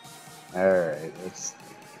 Alright, let's...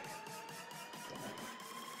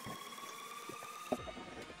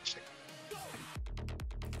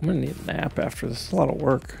 I'm gonna need a nap after this. It's a lot of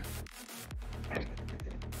work.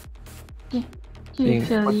 You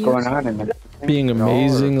feel What's used? going on in there? Being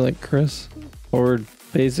amazing like Chris. Or we're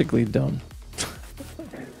basically done.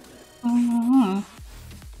 Mm-hmm.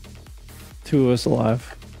 2 of us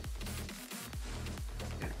alive.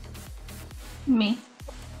 Me.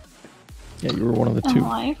 Yeah, you were one of the I'm 2.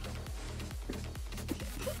 alive.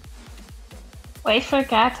 Wait for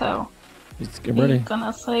Gato. Get ready. He's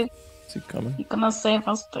gonna save. Is he coming? He's gonna save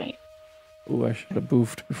us three. Ooh, I should have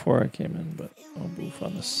boofed before I came in, but I'll boof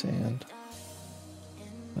on the sand.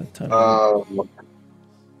 That time.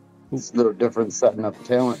 It's a little different setting up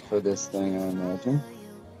talent for this thing, I imagine.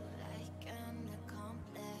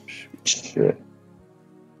 Shit.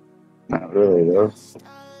 Not really, though.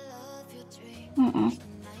 Mm-mm.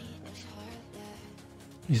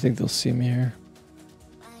 You think they'll see me here?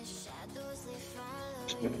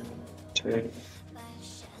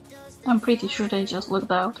 I'm pretty sure they just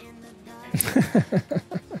looked out.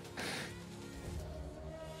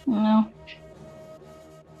 No.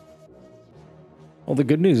 Well, the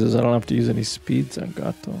good news is I don't have to use any speeds on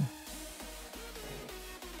Gato.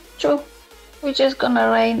 True. We're just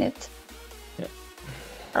gonna rain it. Yeah.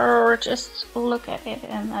 Or just look at it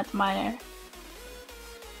and admire.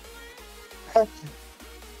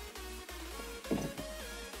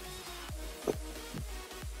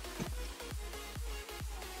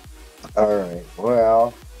 All right.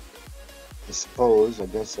 Well, I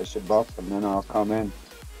guess I should buff and then I'll come in.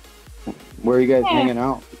 Where are you guys hanging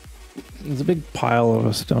out? There's a big pile of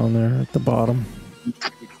us down there at the bottom.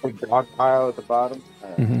 Big dog pile at the bottom.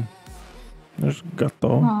 Mm-hmm. There's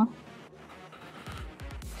Gato. Huh.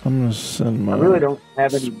 I'm gonna send my. I really don't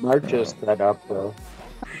have any marches set up though.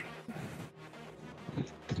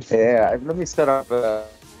 Yeah, let me set up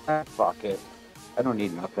fuck it. I don't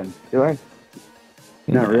need nothing, do I?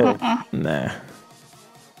 Not really. Nah.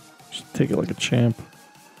 Just take it like a champ.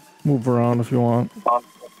 Move around if you want.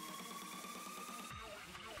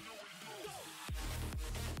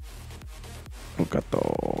 Gato.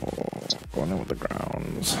 Going in with the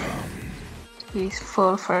grounds. He's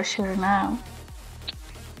full for sure now.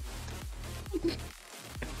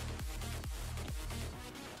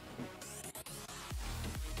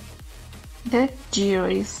 That Giro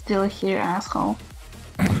is still here, asshole.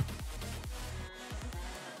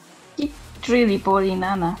 He's really boring,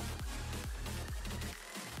 Nana.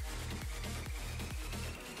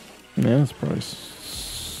 Man, it's probably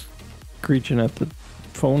screeching at the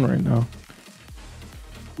phone right now.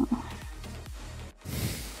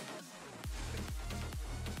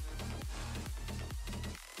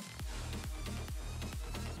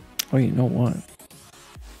 Oh, you know what?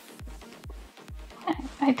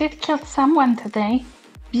 I did kill someone today.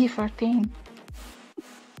 B14.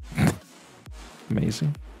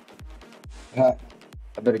 Amazing. I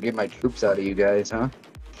better get my troops out of you guys, huh?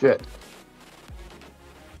 Shit.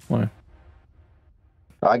 Why?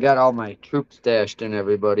 I got all my troops stashed in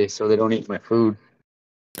everybody so they don't eat my food.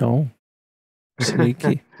 Oh.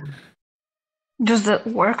 Sneaky. Does that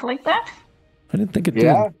work like that? I didn't think it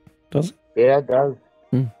Yeah. did. Does it? Yeah, it does.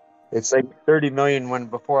 Hmm. It's like 30 million when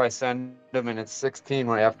before I send them, and it's 16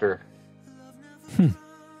 when after. I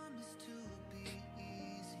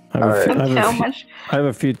have, Alright. I have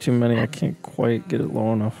a few too many. I can't quite get it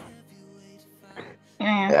low enough.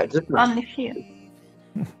 Yeah, just only few.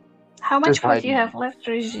 How much Just food do you hiding. have left,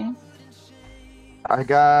 Regine? I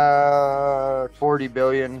got 40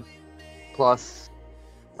 billion plus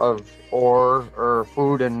of ore or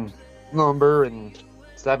food and lumber, and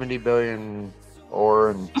 70 billion ore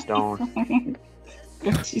and stone.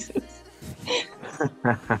 Jesus.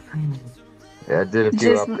 Yeah, I did a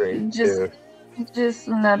few upgrades too. Just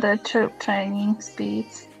another troop training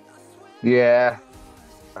speeds. Yeah.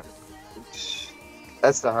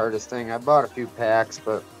 That's the hardest thing. I bought a few packs,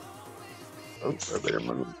 but oops, I better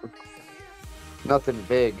move. Nothing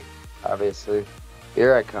big, obviously.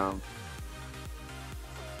 Here I come.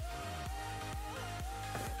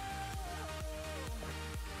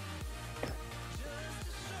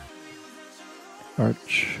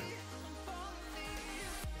 Arch.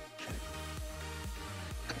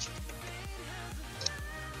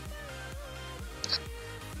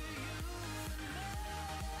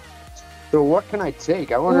 So what can I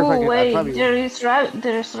take? I wonder if I Oh can. wait, Probably...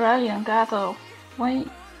 there's Ryan Gato. Wait.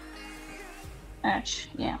 Arch,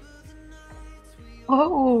 yeah.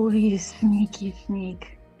 Oh, you sneaky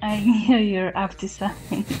sneak. I knew you're up to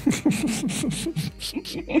something.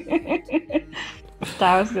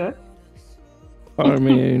 That was good. I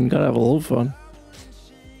mean, gotta have a little fun.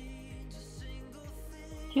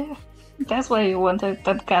 Yeah, that's why you wanted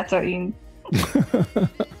that Gato in.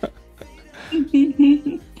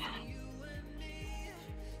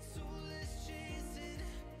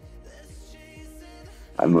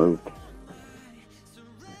 I moved.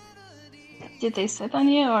 Did they sit on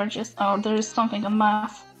you or just, oh, there is something on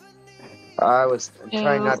math? I was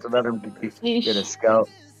trying not to let him get a scout.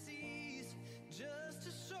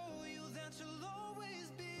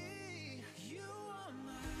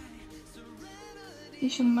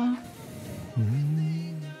 Vision math.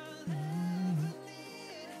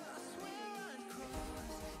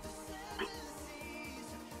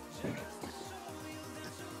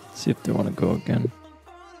 See if they want to go again.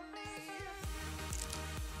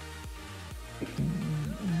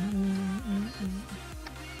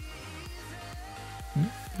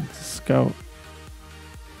 It's a scout.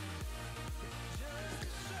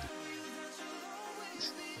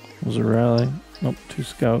 Was a rally. Nope, 2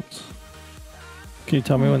 scouts. Can you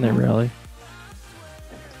tell me when they rally?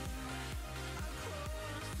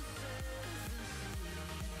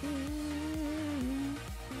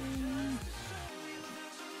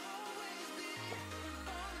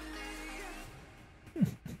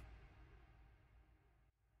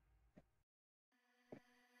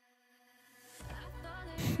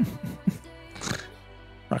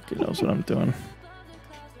 Rocky knows what I'm doing.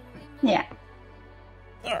 Yeah.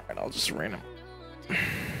 Alright, I'll just rain him.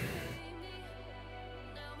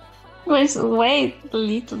 Wait a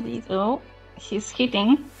little bit. Oh, he's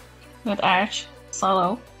hitting with Arch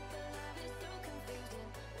solo.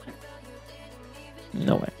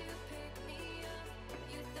 No way.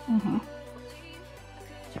 Mm-hmm.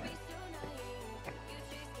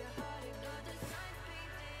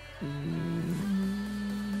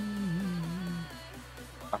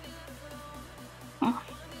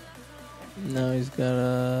 Now he's got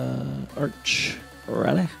a arch.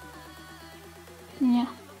 Ready? Yeah.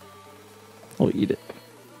 We'll eat it.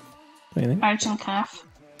 What do you think? Arch and calf.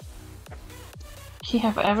 He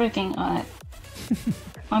have everything on it.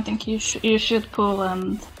 I think you should pull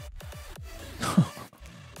and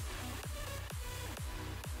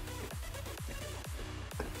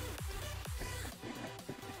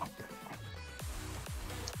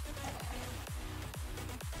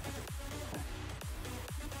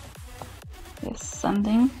yes,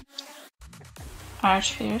 sending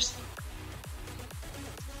Arch first.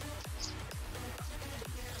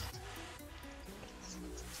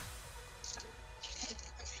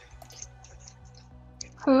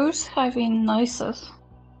 Who's having noises?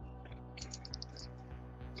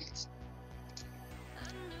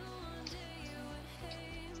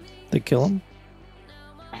 They kill him?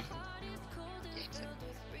 I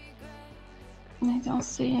don't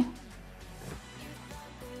see.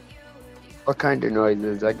 What kind of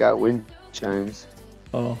noises? I got wind chimes.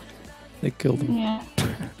 Oh, they killed him. Yeah.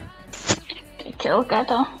 They kill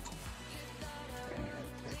Gato.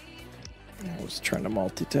 I was trying to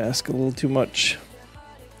multitask a little too much.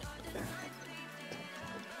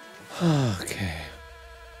 Okay.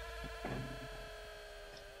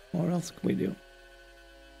 What else can we do?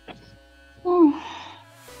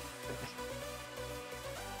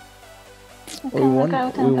 Okay, We look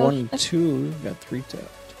out and won go. 2, we got 3 tapped.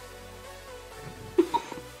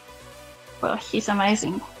 Well, he's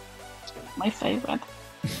amazing. My favorite.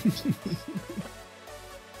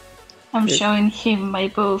 I'm showing him my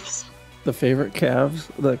boobs. The favorite calves?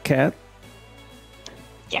 The cat?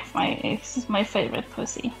 Yeah, this is my favorite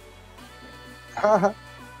pussy.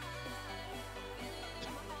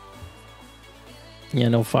 Yeah,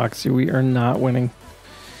 no, Foxy, we are not winning.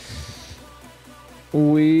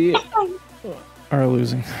 We are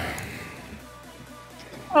losing.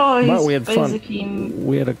 Oh, But he's we had fun. basically...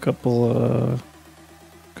 We had a couple of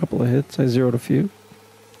hits. I zeroed a few.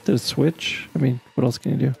 Did a switch. I mean, what else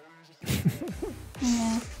can you do?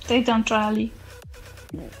 Yeah, they don't rally.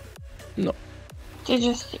 No. They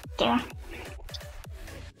just sit there.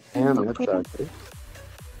 Damn, that's ugly.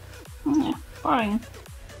 Yeah, boring.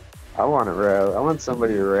 I want to rally. I want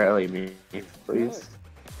somebody to rally me, please.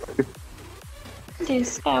 They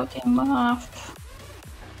scout him off.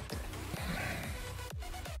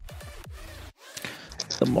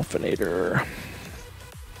 The Muffinator.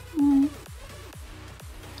 Mm.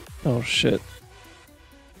 Oh, shit.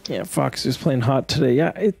 Yeah, Foxy's playing hot today.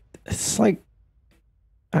 Yeah, it's like...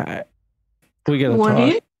 we gotta What talk.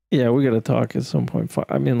 is? Yeah, we gotta talk at some point.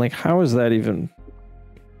 I mean, like, how is that even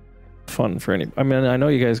fun for any? I mean, I know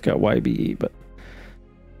you guys got YBE, but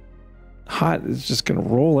hot is just gonna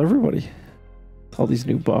roll everybody. All these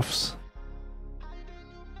new buffs.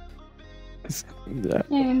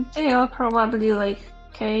 Yeah, they are probably like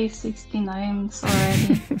K69s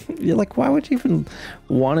already. You're like, why would you even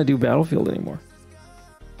want to do Battlefield anymore?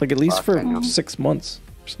 Like, at least for 6 months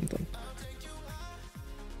or something.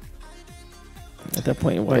 At that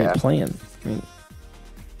point, why are you playing? I mean,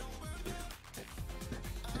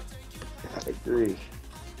 I agree.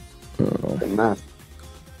 I don't know. The math.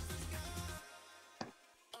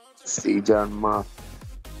 Siege on Moth.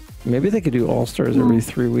 Maybe they could do All-Stars every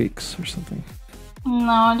 3 weeks or something.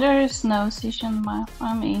 No, there is no season map.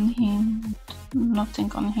 I mean, him.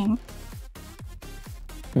 Nothing on him.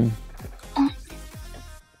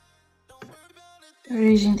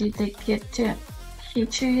 Region, did they get to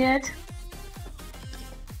hit you yet?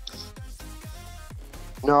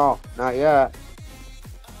 No, not yet.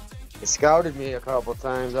 He scouted me a couple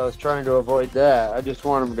times. I was trying to avoid that. I just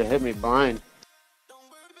want him to hit me blind.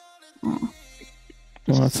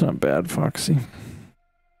 Well, that's not bad, Foxy.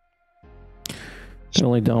 They're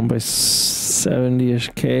only down by 70-ish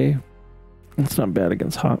K. It's not bad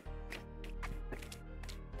against hot.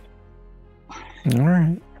 All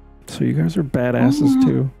right. So you guys are badasses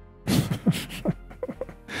too.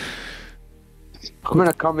 I'm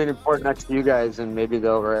gonna come in and port next to you guys, and maybe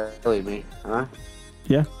they'll rally me, huh?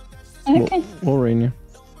 Yeah. Okay. We'll rain you.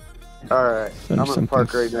 All right. Send I'm you gonna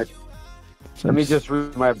park right next. Let me just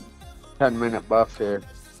read my 10-minute buff here.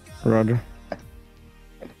 Roger.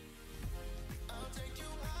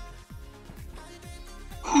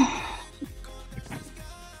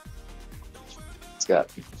 It's got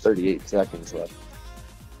 38 seconds left.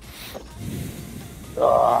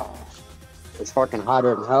 Oh, it's fucking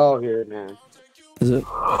hotter than hell here, man. Is it?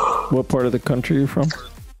 What part of the country are you from?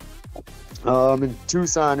 I'm in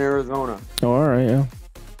Tucson, Arizona. Oh, all right, yeah.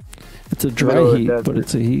 It's a dry Middle of the heat, but desert.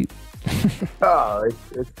 it's a heat. Oh,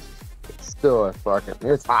 it's still a fucking.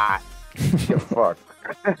 It's hot. Give a fuck.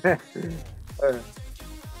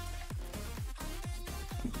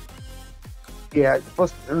 Yeah,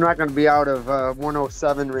 I'm not going to be out of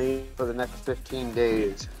 107 range for the next 15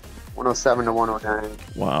 days. 107 to 109.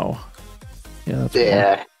 Wow. Yeah, that's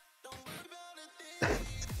Yeah.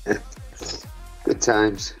 Good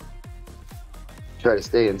times. Try to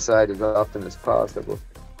stay inside as often as possible.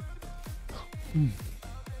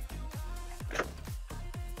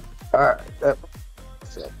 All right.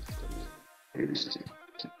 That's it.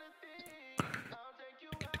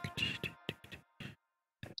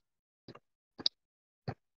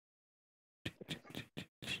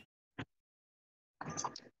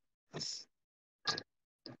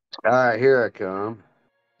 All right, here I come.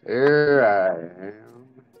 Here I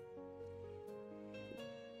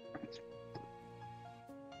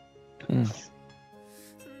am.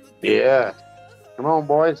 Yeah. Come on,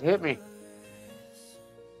 boys, hit me.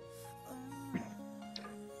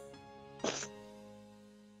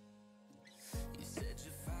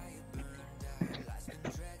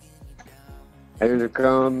 Here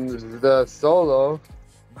comes the solo.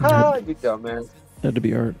 Ah, you dumbass. Had to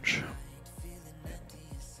be Arch.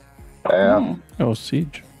 Yeah. Oh,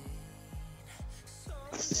 Siege.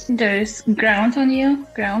 There's ground on you.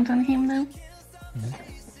 Ground on him now.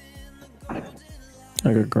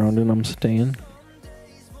 I got grounded. I'm staying.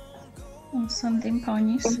 Oh, something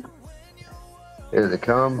ponies. Here they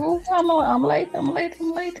come. Oh, I'm late. I'm late.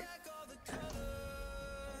 I'm late.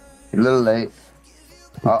 A little late.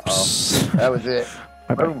 Uh-oh. Oops. That was it.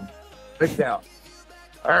 My bad. Boom. Big down.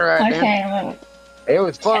 All right, Okay, man. well, It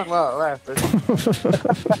was fun while it lasted.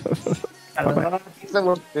 Bye-bye. So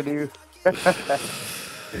much to do.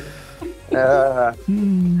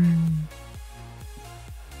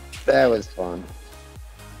 That was fun.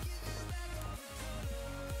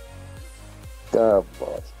 Oh,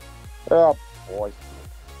 boy. Oh, boy.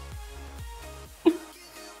 You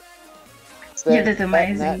did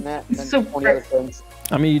amazing. Super.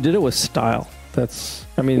 I mean, you did it with style. That's,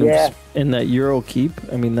 I mean, Yeah. in that Euro keep,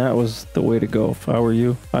 I mean, that was the way to go. If I were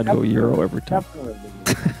you, I'd go Euro every time.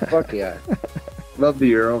 Fuck yeah. Love the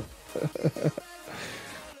Euro.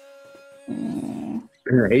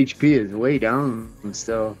 Her HP is way down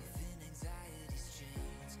still.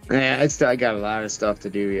 Yeah, I got a lot of stuff to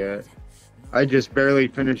do yet. I just barely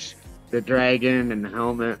finished the dragon and the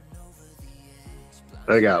helmet.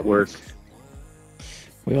 I got work.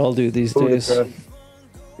 We all do these days. Boudica.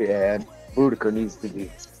 Yeah, Boudica needs to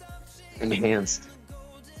be enhanced.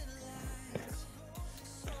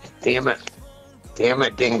 Damn it. Damn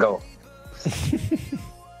it, Dingo.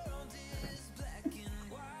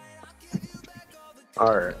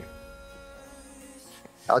 Alright.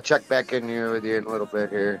 I'll check back in here with you in a little bit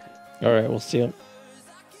here. All right, we'll see you.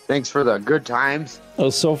 Thanks for the good times. That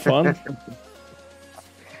was so fun.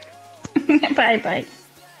 Bye.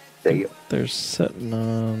 Thank you. They're sitting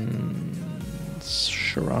on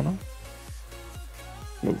Sharana.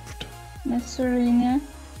 Moved. Miss Serena.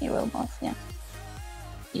 He will boss, yeah.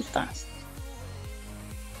 He's fast.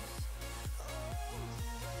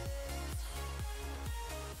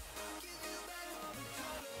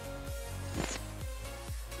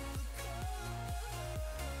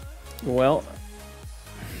 Well.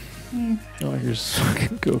 Oh, here's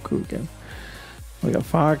fucking Goku again. We got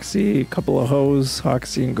Foxy, a couple of hoes,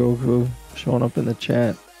 Foxy and Goku showing up in the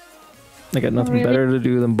chat. They got nothing Really? better to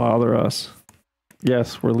do than bother us.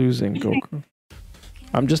 Yes, we're losing, Goku.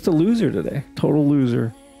 I'm just a loser today. Total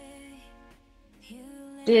loser.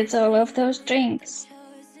 It's all of those drinks.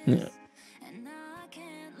 Yeah.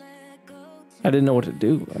 I didn't know what to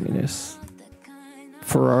do. I mean, it's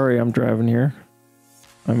Ferrari I'm driving here.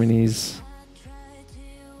 I mean, he's...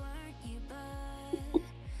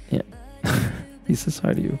 Yeah. He says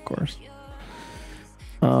hi to you, of course.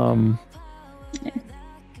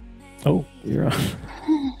 Oh, you're on.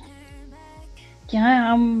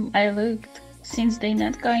 Yeah, I looked. Since they're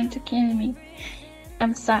not going to kill me,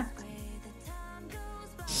 I'm sad.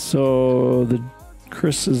 So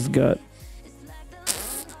Chris has got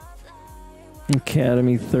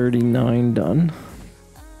Academy 39 done.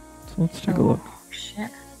 So let's take a look. Shit.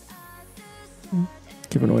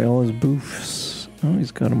 Giving away all his boofs. Oh,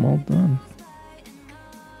 he's got them all done.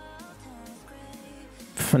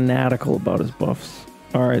 Fanatical about his buffs.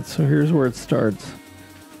 Alright, so here's where it starts.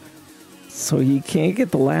 So he can't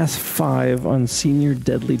get the last 5 on senior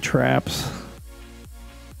deadly traps.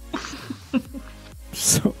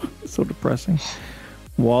 So depressing.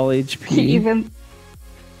 Wall HP.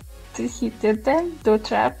 He did them?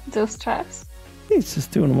 Those traps? He's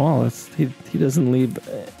just doing them all. He doesn't leave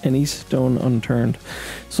any stone unturned.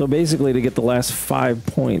 So basically, to get the last 5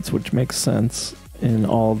 points, which makes sense in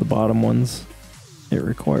all the bottom ones, it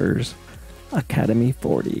requires Academy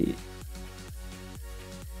 40.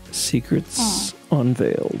 Secrets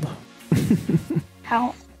unveiled.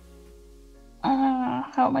 How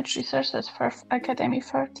much resources for Academy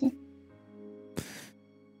 40?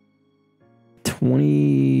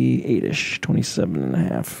 28-ish, 27 and a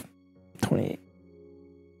half, 28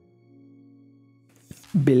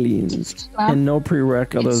 billions. And no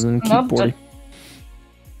prereq other than keep 40.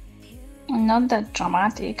 Not that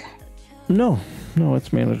dramatic. No,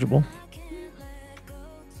 it's manageable.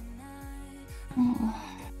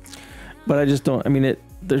 But I just don't, I mean,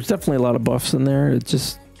 there's definitely a lot of buffs in there.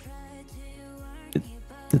 It's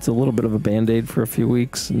a little bit of a band-aid for a few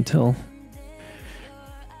weeks until,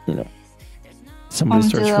 somebody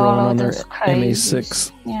starts rolling on their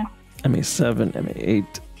MA6, yeah. MA7,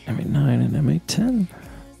 MA8, MA9, and MA10.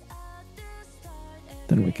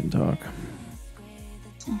 Then we can talk.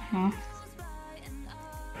 Mm-hmm.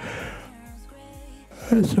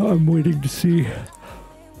 That's how I'm waiting to see.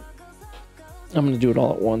 I'm going to do it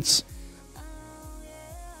all at once.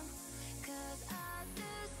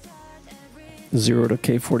 0 to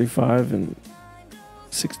K45 in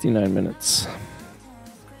 69 minutes.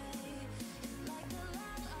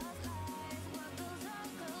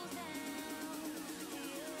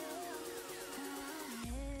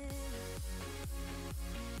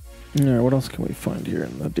 Alright, what else can we find here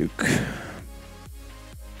in the Duke?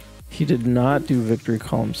 He did not do Victory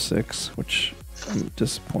Column 6, which I'm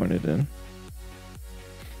disappointed in.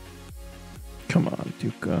 Come on,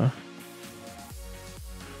 Duke.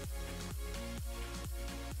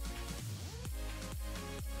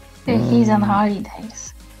 He's on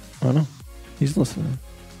holidays. I know. He's listening.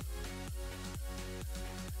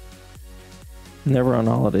 Never on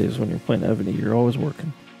holidays when you're playing Evony. You're always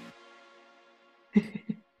working.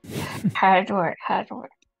 Hard work.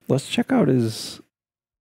 Let's check out his...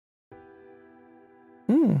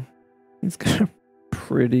 He's got a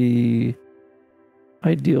pretty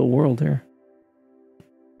ideal world here.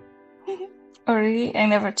 Oh, really? I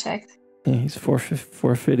never checked. Yeah, he's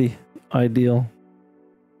 450 ideal.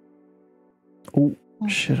 Oh,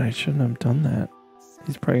 shit, I shouldn't have done that.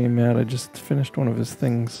 He's probably mad I just finished one of his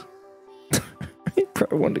things. He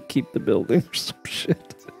probably wanted to keep the building or some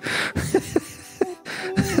shit.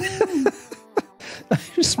 I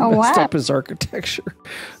just messed up his architecture.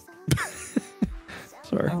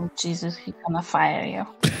 Sorry. Oh, Jesus, he's gonna fire you.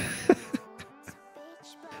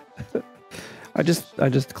 I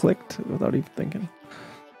just clicked without even thinking.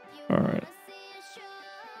 All right.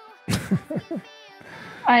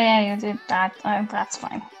 Oh yeah, you did that. That's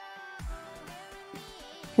fine.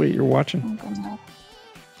 Wait, you're watching?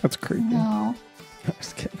 That's creepy. No. I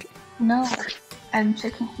was kidding. No, I'm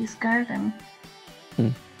checking his garden.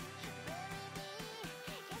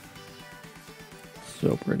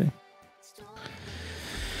 So pretty.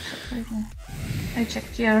 I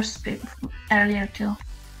checked yours earlier too.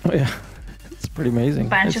 Oh yeah, it's pretty amazing.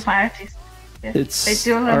 Bunch of artists. Yeah. It's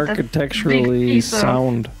architecturally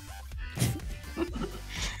sound.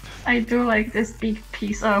 I do like this big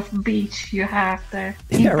piece of beach you have there.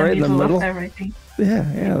 Yeah, right in the middle of everything.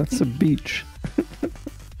 Yeah, that's a beach.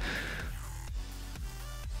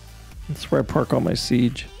 That's where I park all my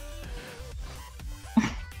siege.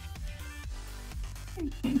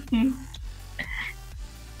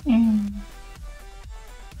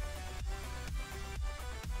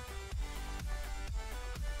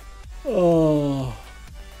 Oh.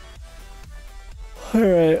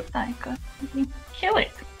 Alright. I could kill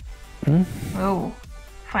it. Oh,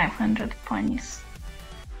 500 points.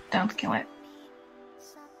 Don't kill it.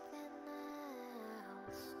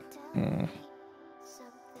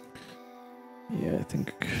 Yeah, I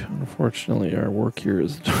think unfortunately our work here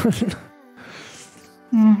is done.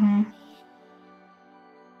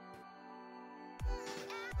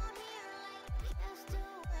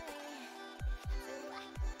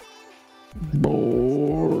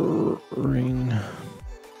 Boring.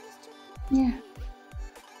 Yeah.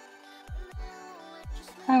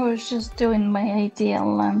 I was just doing my ideal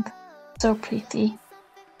land. So pretty.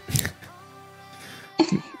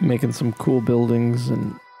 Making some cool buildings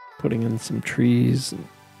and putting in some trees.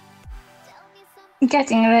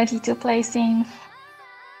 Getting ready to play Sims.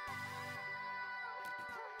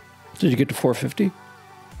 Did you get to 450?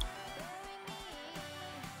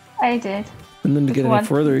 I did. And then to get any One-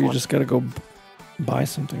 further, you just got to go buy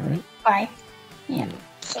something, right? Bye. Yeah.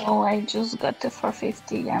 So I just got to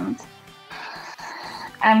 450 and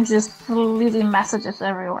I'm just leaving messages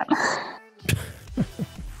everyone.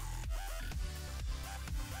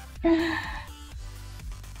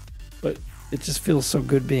 But it just feels so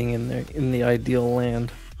good being in there, in the ideal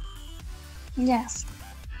land. Yes.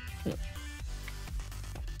 Yeah.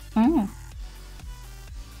 Mm.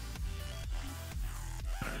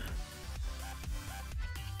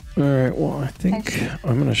 All right, well, I think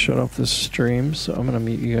I'm going to shut off this stream, so I'm going to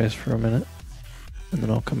mute you guys for a minute. And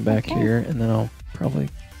then I'll come back here, and then I'll probably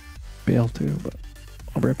bail too, but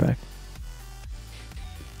I'll be right back.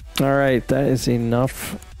 All right, that is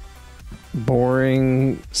enough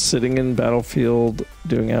boring sitting in Battlefield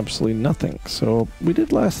doing absolutely nothing. So we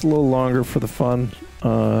did last a little longer for the fun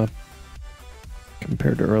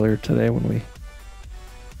compared to earlier today when we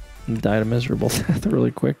died a miserable death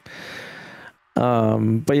really quick.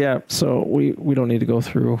 But yeah, so we don't need to go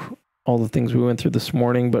through all the things we went through this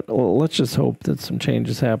morning, but let's just hope that some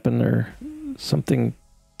changes happen or something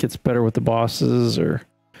gets better with the bosses, or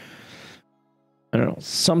I don't know,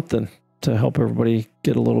 something to help everybody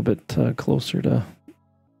get a little bit closer to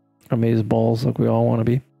amaze balls like we all want to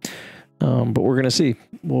be. But we're gonna see.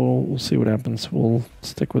 We'll see what happens. We'll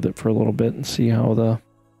stick with it for a little bit and see how the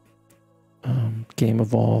game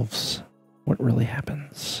evolves, what really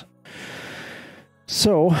happens.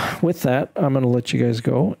 So with that, I'm going to let you guys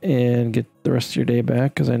go and get the rest of your day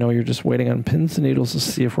back, because I know you're just waiting on pins and needles to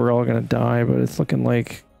see if we're all going to die, but it's looking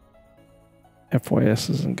like FYS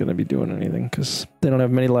isn't going to be doing anything because they don't have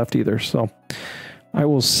many left either. So I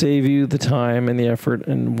will save you the time and the effort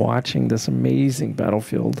in watching this amazing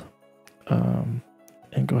Battlefield and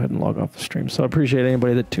go ahead and log off the stream. So I appreciate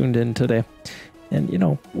anybody that tuned in today. And, you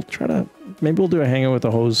know, we'll try to, maybe we'll do a hangout with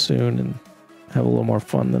the hose soon and have a little more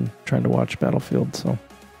fun than trying to watch Battlefield. So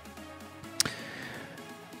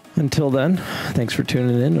until then, thanks for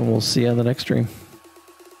tuning in, and we'll see you on the next stream.